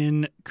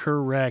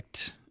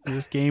incorrect.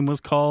 This game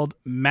was called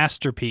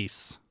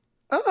Masterpiece.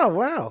 Oh,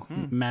 wow.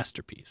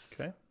 Masterpiece.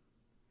 Okay.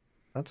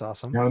 That's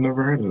awesome. Yeah, I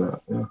never heard of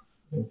that. Yeah.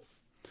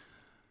 Yes.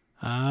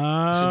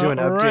 Should do an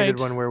All updated right.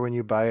 one where when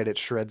you buy it, it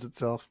shreds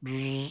itself.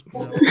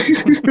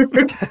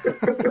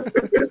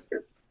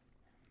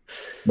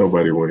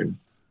 Nobody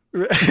wins.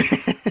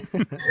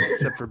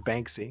 Except for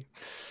Banksy.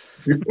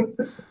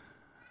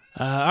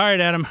 All right,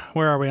 Adam.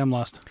 Where are we? I'm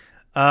lost.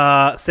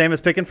 Sam is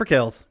picking for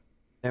kills.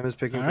 Sam is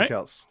picking All for right.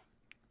 Kels.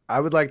 I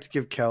would like to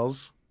give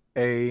Kels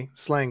a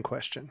slang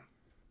question.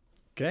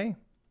 Okay.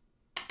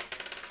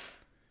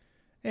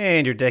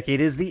 And your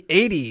decade is the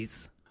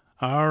 80s.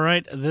 All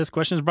right. This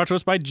question is brought to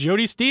us by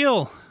Jody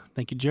Steele.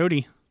 Thank you,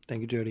 Jody.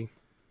 Thank you, Jody.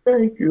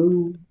 Thank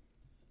you.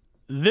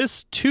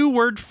 This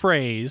 2-word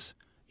phrase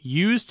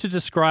used to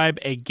describe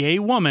a gay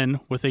woman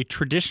with a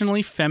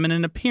traditionally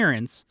feminine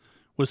appearance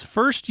was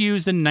first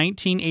used in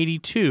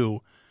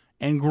 1982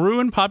 and grew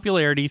in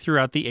popularity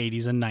throughout the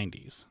 80s and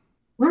 90s.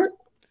 What?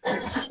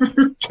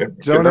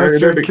 Don't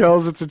answer,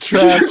 Kels. It's a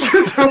trap.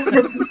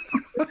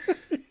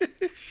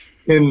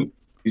 Can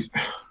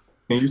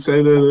you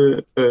say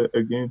that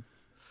again?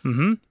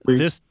 Mm-hmm. Please.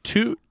 This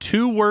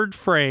two-word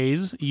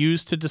phrase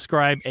used to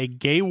describe a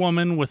gay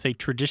woman with a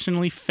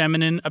traditionally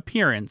feminine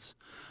appearance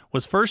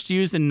was first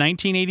used in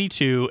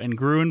 1982 and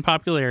grew in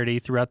popularity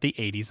throughout the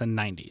 80s and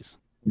 90s.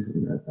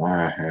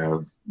 I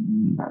have.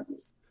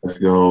 Let's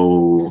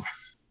go.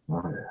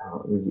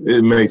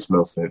 It makes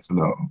no sense.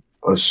 No,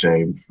 I'm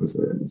ashamed for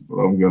saying this, but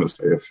I'm gonna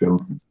say a femme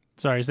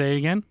Sorry, say it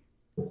again.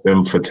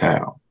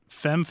 fatale.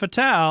 Femme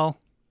fatale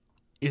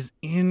is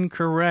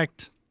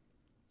incorrect.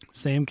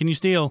 Sam, can you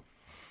steal?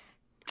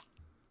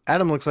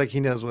 Adam looks like he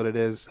knows what it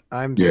is.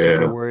 I'm Yeah.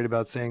 super worried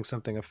about saying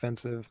something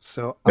offensive.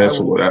 So That's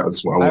I will, why I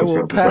I will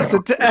went pass fatale.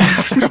 it to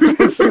Adam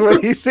and see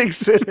what he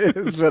thinks it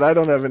is, but I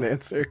don't have an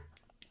answer.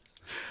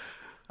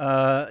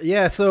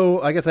 Yeah,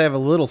 so I guess I have a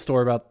little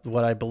story about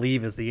what I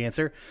believe is the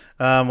answer.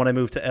 When I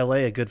moved to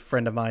LA, a good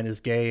friend of mine is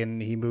gay,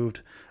 and he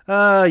moved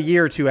a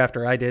year or two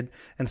after I did.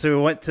 And so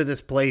we went to this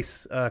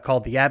place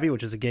called The Abbey,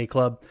 which is a gay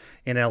club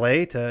in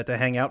LA, to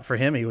hang out for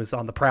him. He was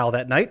on the prowl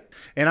that night,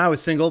 and I was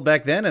single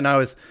back then, and I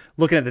was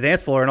looking at the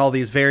dance floor and all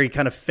these very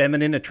kind of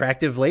feminine,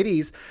 attractive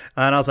ladies,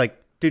 and I was like,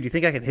 dude, you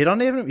think I could hit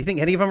on any of them? You think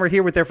any of them are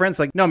here with their friends?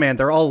 Like, no, man,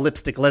 they're all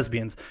lipstick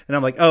lesbians. And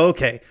I'm like, oh,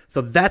 okay.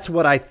 So that's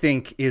what I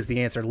think is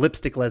the answer,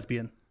 lipstick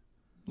lesbian.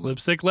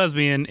 Lipstick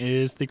lesbian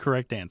is the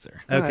correct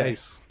answer. Okay.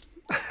 Nice.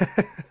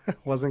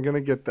 Wasn't going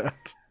to get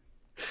that.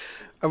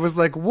 I was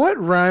like, what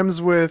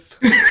rhymes with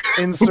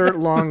insert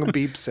long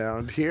beep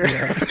sound here?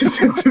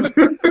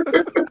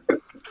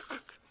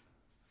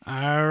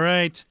 All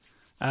right.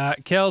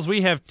 Kels,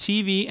 we have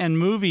TV and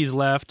movies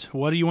left.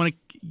 What do you want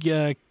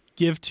to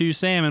give to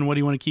Sam, and what do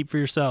you want to keep for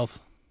yourself?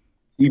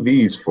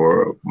 TV's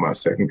for my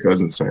second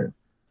cousin Sam.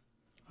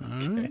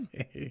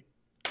 Okay.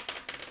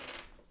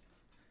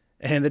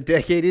 And the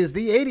decade is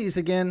the 80s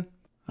again.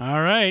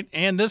 All right.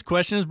 And this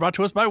question is brought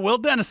to us by Will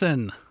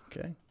Dennison.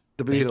 Okay.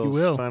 The Thank you, Beatles,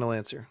 Will. final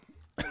answer.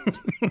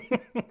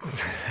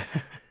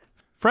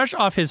 Fresh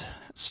off his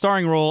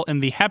starring role in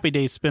the Happy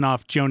Days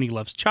spinoff Joni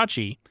Loves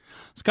Chachi,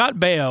 Scott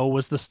Baio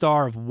was the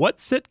star of what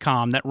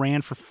sitcom that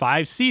ran for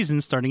 5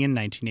 seasons starting in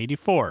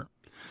 1984?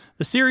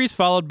 The series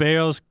followed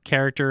Baio's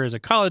character as a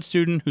college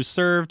student who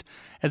served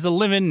as a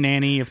live-in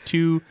nanny of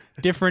 2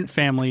 different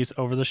families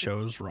over the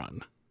show's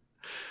run.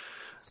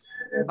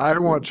 I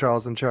want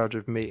Charles in charge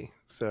of me.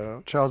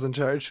 So, Charles in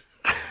charge.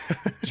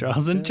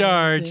 Charles in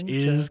Charge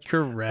is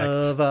correct.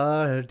 Of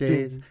our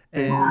days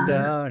and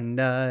our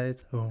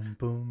nights. Boom,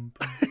 boom,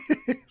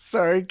 boom.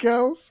 Sorry,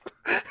 Kels.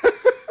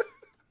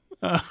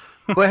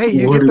 Well, hey,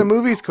 you What get the is-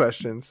 movies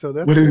question, so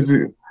that's What is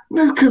it?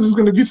 That's because it's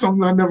going to be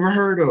something I never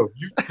heard of.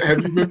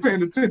 Have you been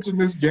paying attention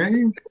this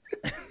game?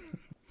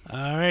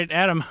 All right,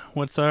 Adam,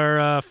 what's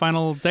our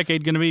final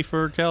decade going to be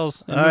for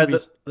Kels in All right,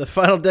 movies? the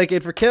final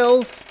decade for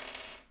kills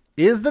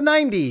is the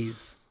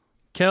 90s.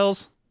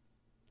 Kels,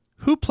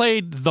 who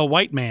played the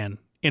white man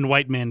in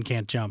White Men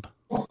Can't Jump?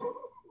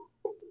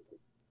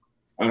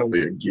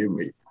 Finally, give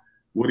me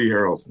Woody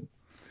Harrelson.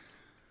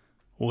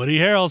 Woody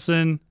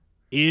Harrelson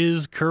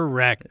is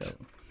correct.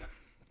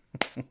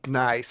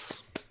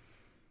 nice.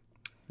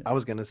 I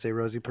was going to say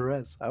Rosie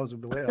Perez. I was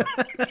way off.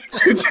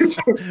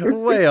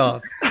 Way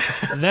off.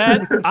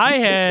 That I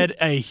had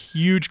a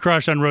huge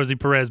crush on Rosie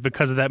Perez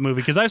because of that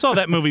movie, because I saw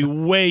that movie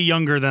way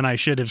younger than I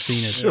should have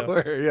seen it.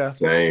 Sure, yeah.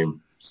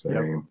 Same.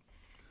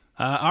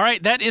 All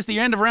right, that is the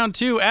end of round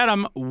 2.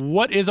 Adam,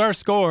 what is our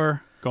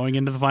score going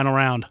into the final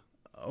round?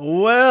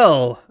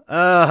 Well,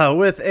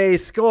 with a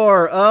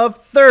score of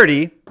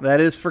 30, that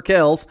is for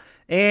kills,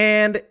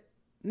 and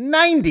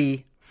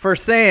 90 for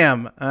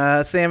Sam.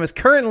 Sam is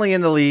currently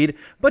in the lead,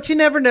 but you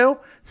never know.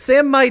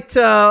 Sam might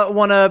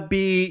want to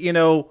be,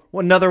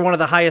 another one of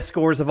the highest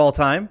scores of all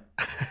time.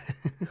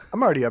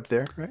 I'm already up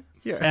there, right?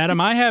 Yeah.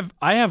 Adam, I have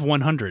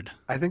 100.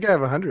 I think I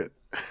have 100.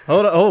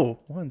 Hold on. Oh,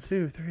 1,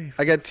 2, 3,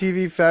 4. I got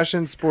TV,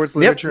 fashion, sports, Yep,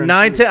 literature, and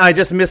 9, food. 10. I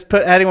just missed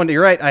adding one.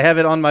 You're right. I have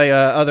it on my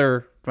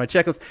my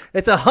checklist.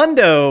 It's a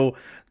hundo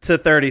to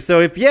 30. So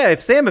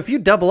if Sam, if you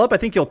double up, I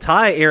think you'll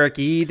tie Eric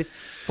Eade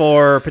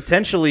for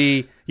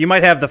potentially you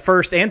might have the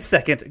first and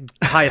second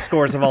highest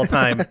scores of all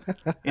time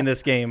in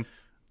this game.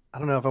 I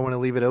don't know if I want to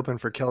leave it open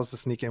for Kels to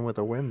sneak in with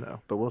a win,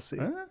 though, but we'll see.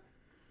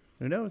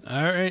 Who knows?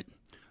 All right.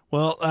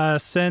 Well,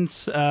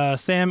 since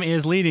Sam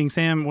is leading,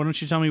 Sam, why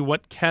don't you tell me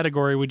what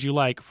category would you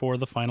like for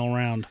the final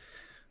round?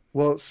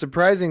 Well,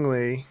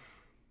 surprisingly,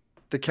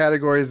 the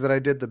categories that I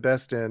did the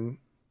best in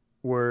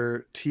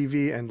were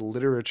TV and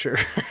literature.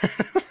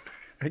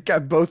 I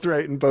got both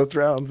right in both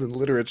rounds in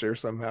literature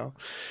somehow.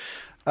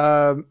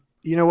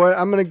 You know what?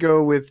 I'm going to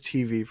go with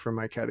TV for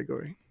my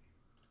category.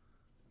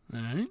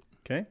 All right.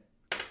 Okay.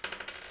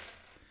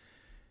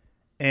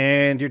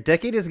 And your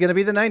decade is going to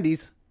be the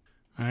 90s.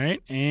 All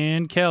right.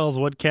 And Kels,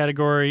 what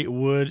category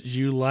would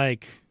you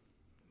like?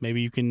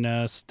 Maybe you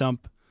can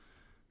stump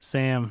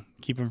Sam,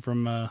 keep him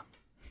from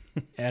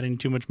adding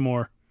too much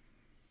more.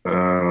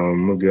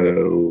 I'm going to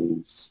go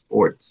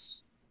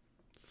sports.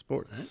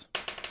 Sports.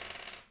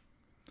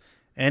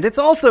 And it's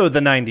also the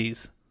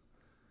 90s.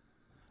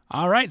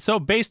 All right. So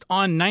based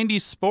on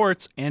 90s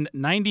sports and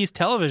 90s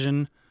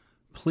television,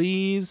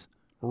 please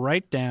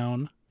write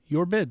down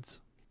your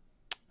bids.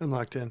 I'm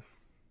locked in.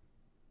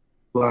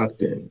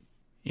 Locked in.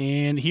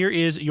 And here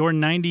is your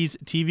 90s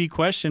TV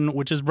question,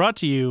 which is brought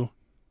to you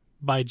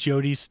by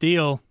Jody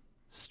Steele.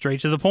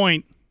 Straight to the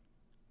point.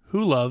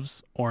 Who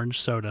loves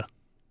orange soda?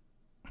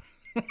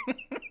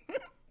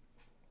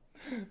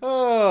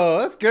 Oh,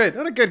 that's good.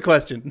 What a good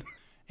question.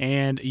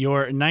 And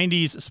your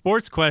 90s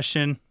sports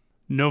question.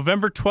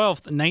 November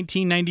 12th,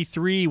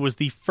 1993 was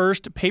the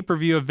first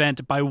pay-per-view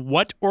event by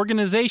what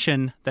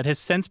organization that has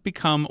since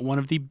become one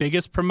of the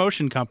biggest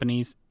promotion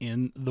companies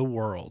in the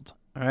world?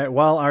 All right,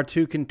 while our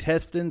two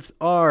contestants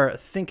are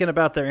thinking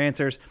about their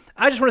answers,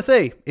 I just want to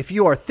say, if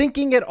you are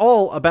thinking at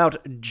all about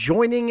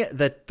joining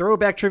the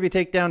Throwback Trivia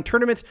Takedown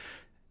tournament,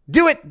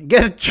 do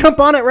it. Jump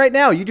on it right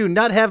now. You do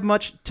not have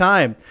much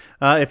time.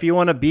 If you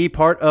want to be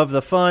part of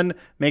the fun,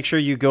 make sure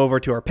you go over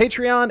to our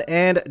Patreon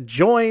and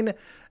join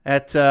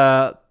at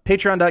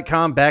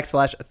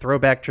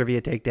patreon.com/Throwback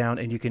Trivia Takedown,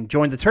 and you can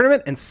join the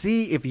tournament and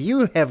see if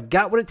you have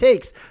got what it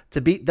takes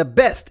to beat the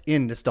best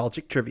in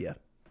nostalgic trivia.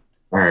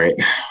 All right.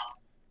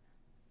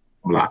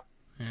 I'm locked.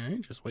 All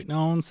right, just waiting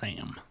on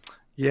Sam.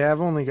 Yeah,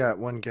 I've only got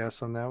one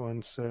guess on that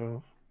one,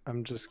 so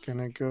I'm just going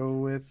to go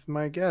with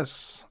my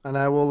guess, and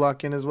I will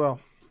lock in as well.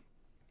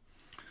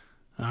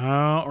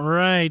 All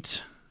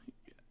right.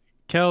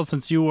 Kel,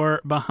 since you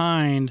are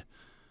behind,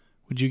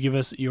 would you give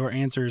us your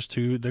answers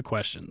to the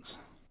questions?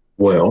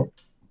 Well,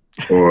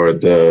 for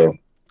the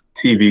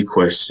TV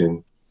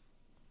question,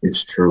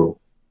 it's true.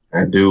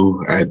 I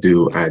do.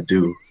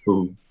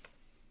 Who?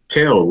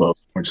 Kel loves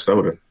orange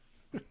soda.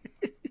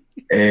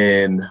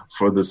 And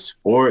for the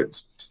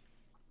sports,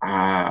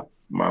 my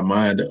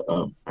mind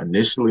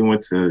initially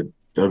went to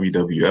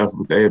WWF,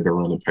 but they had been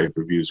running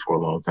pay-per-views for a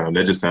long time.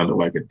 That just sounded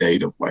like a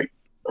date of like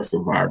a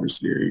Survivor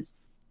Series.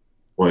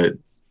 But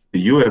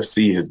the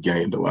UFC has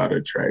gained a lot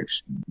of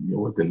traction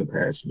within the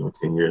past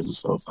 10 years or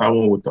so. So I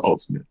went with the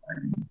ultimate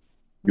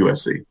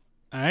UFC.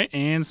 All right,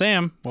 and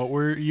Sam, what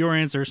were your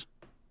answers?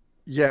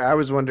 Yeah, I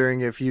was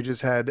wondering if you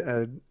just had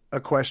a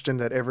question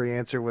that every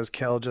answer was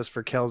Kel just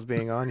for Kel's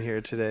being on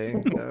here today.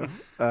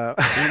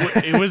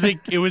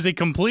 It was a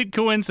complete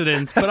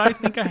coincidence, but I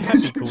think a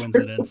happy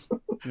coincidence.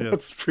 Yes.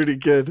 That's pretty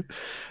good.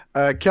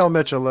 Kel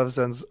Mitchell loves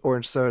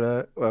orange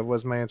soda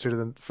was my answer to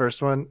the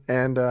first one.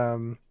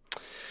 And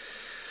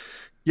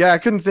yeah, I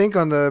couldn't think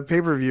on the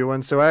pay-per-view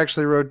one, so I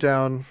actually wrote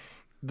down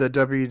the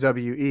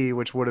WWE,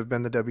 which would have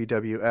been the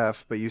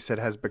WWF, but you said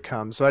has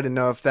become. So I didn't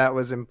know if that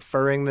was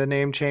inferring the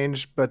name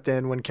change, but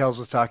then when Kels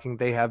was talking,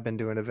 they have been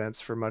doing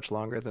events for much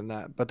longer than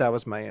that. But that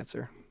was my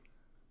answer.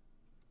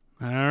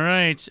 All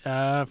right.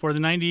 For the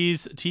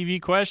 90s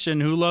TV question,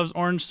 who loves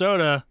orange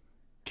soda?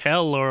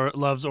 Kel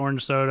loves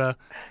orange soda.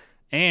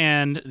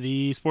 And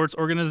the sports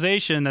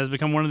organization that has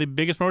become one of the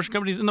biggest promotion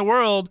companies in the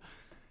world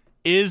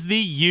is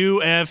the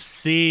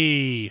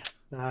UFC.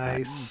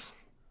 Nice.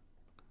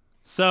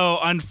 So,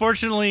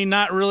 unfortunately,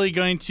 not really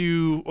going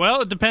to...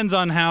 Well, it depends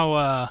on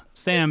how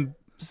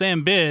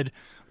Sam bid,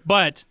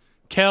 but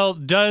Kel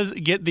does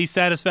get the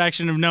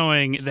satisfaction of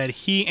knowing that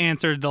he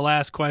answered the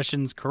last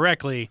questions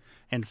correctly,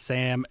 and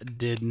Sam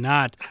did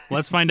not.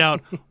 Let's find out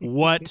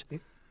what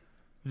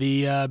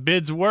the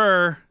bids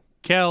were.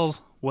 Kels,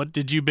 what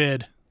did you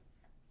bid?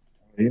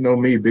 You know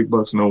me, big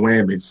bucks, no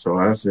whammies, so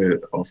I said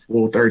a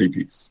full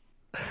 30-piece.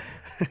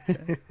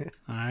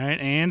 All right,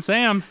 and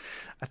Sam?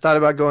 I thought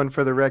about going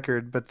for the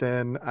record, but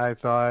then I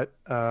thought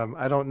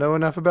I don't know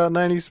enough about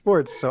 90s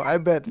sports, so I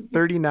bet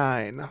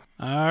 39. All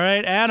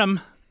right, Adam,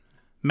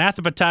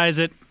 mathematize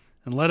it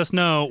and let us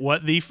know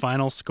what the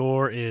final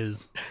score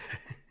is.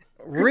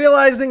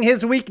 Realizing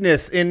his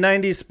weakness in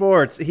 90s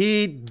sports,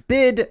 he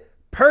bid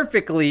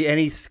perfectly and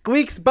he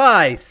squeaks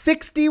by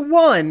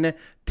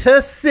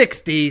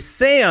 61-60.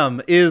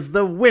 Sam is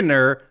the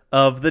winner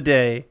of the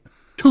day.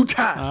 Two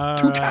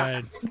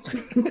times.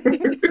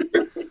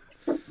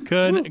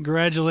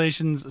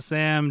 Congratulations,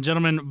 Sam.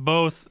 Gentlemen,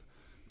 both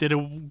Did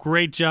a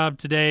great job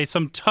today.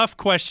 Some tough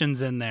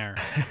questions in there.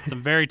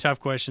 Some very tough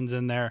questions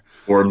in there.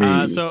 For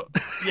me.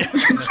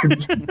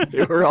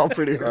 They were all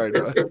pretty hard.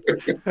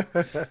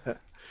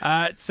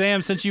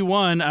 Sam, since you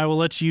won, I will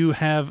let you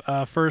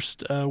have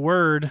first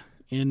word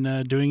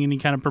in doing any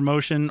kind of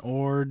promotion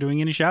or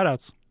doing any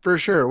shout-outs. For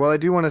sure. Well, I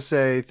do want to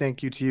say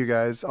thank you to you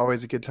guys.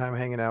 Always a good time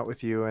hanging out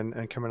with you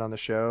and coming on the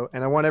show.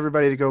 And I want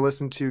everybody to go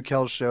listen to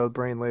Kel's show,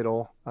 Brain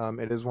Ladle.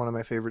 It is one of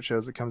my favorite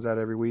shows that comes out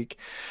every week.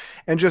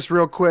 And just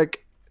real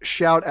quick,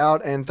 shout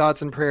out and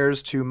thoughts and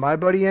prayers to my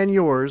buddy and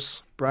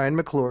yours, Brian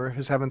McClure,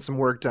 who's having some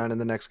work done in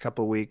the next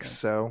couple of weeks.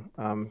 So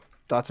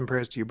thoughts and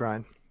prayers to you,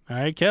 Brian. All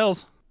right,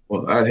 Kels.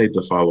 Well, I'd hate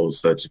to follow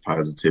such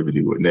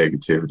positivity with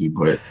negativity,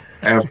 but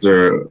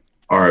after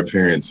our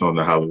appearance on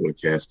the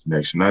Hollywood Cast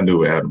Connection, I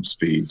knew Adam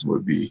Speeds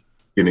would be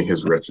getting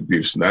his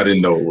retribution. I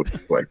didn't know it would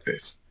look like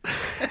this.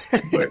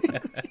 But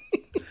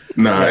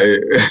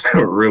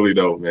really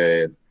though,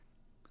 man,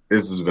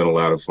 this has been a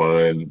lot of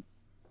fun.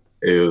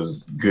 It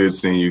was good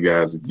seeing you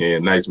guys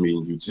again. Nice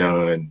meeting you,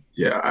 John.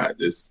 Yeah,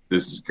 this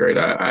is great.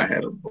 I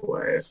had a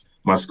blast.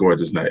 My score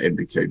does not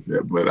indicate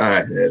that, but I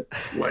had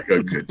like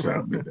a good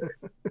time today.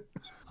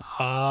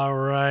 All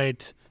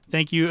right.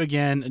 Thank you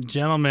again,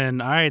 gentlemen.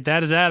 All right,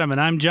 that is Adam,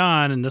 and I'm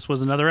John, and this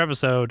was another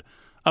episode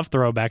of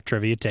Throwback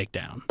Trivia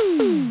Takedown.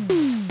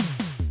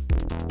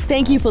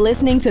 Thank you for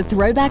listening to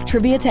Throwback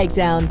Trivia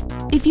Takedown.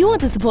 If you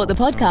want to support the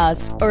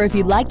podcast, or if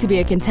you'd like to be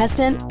a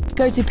contestant,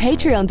 go to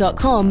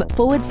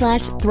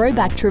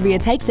patreon.com/Throwback Trivia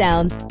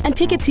Takedown and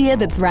pick a tier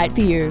that's right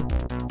for you.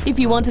 If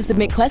you want to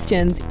submit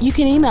questions, you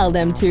can email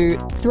them to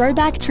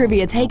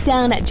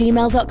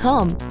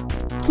throwbacktriviatakedown@gmail.com.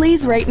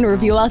 Please rate and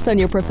review us on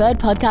your preferred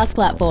podcast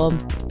platform.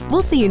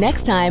 We'll see you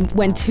next time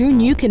when 2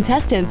 new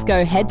contestants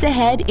go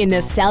head-to-head in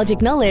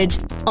nostalgic knowledge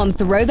on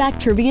Throwback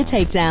Trivia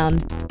Takedown.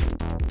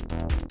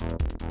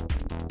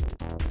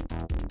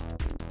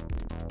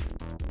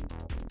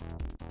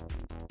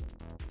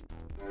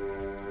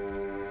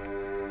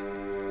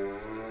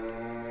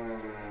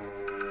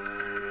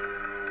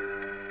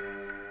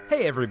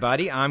 Hey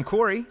everybody, I'm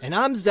Corey. And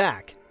I'm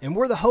Zach, and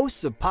we're the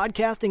hosts of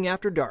Podcasting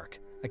After Dark,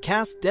 a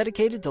cast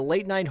dedicated to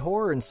late-night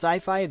horror and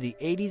sci-fi of the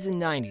 80s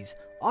and 90s,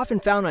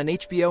 often found on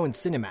HBO and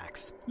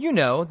Cinemax. You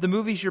know, the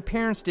movies your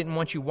parents didn't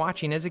want you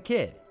watching as a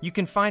kid. You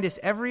can find us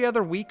every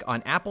other week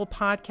on Apple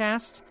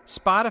Podcasts,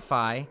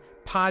 Spotify,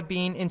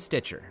 Podbean, and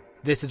Stitcher.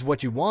 This is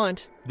what you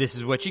want. This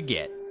is what you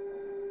get.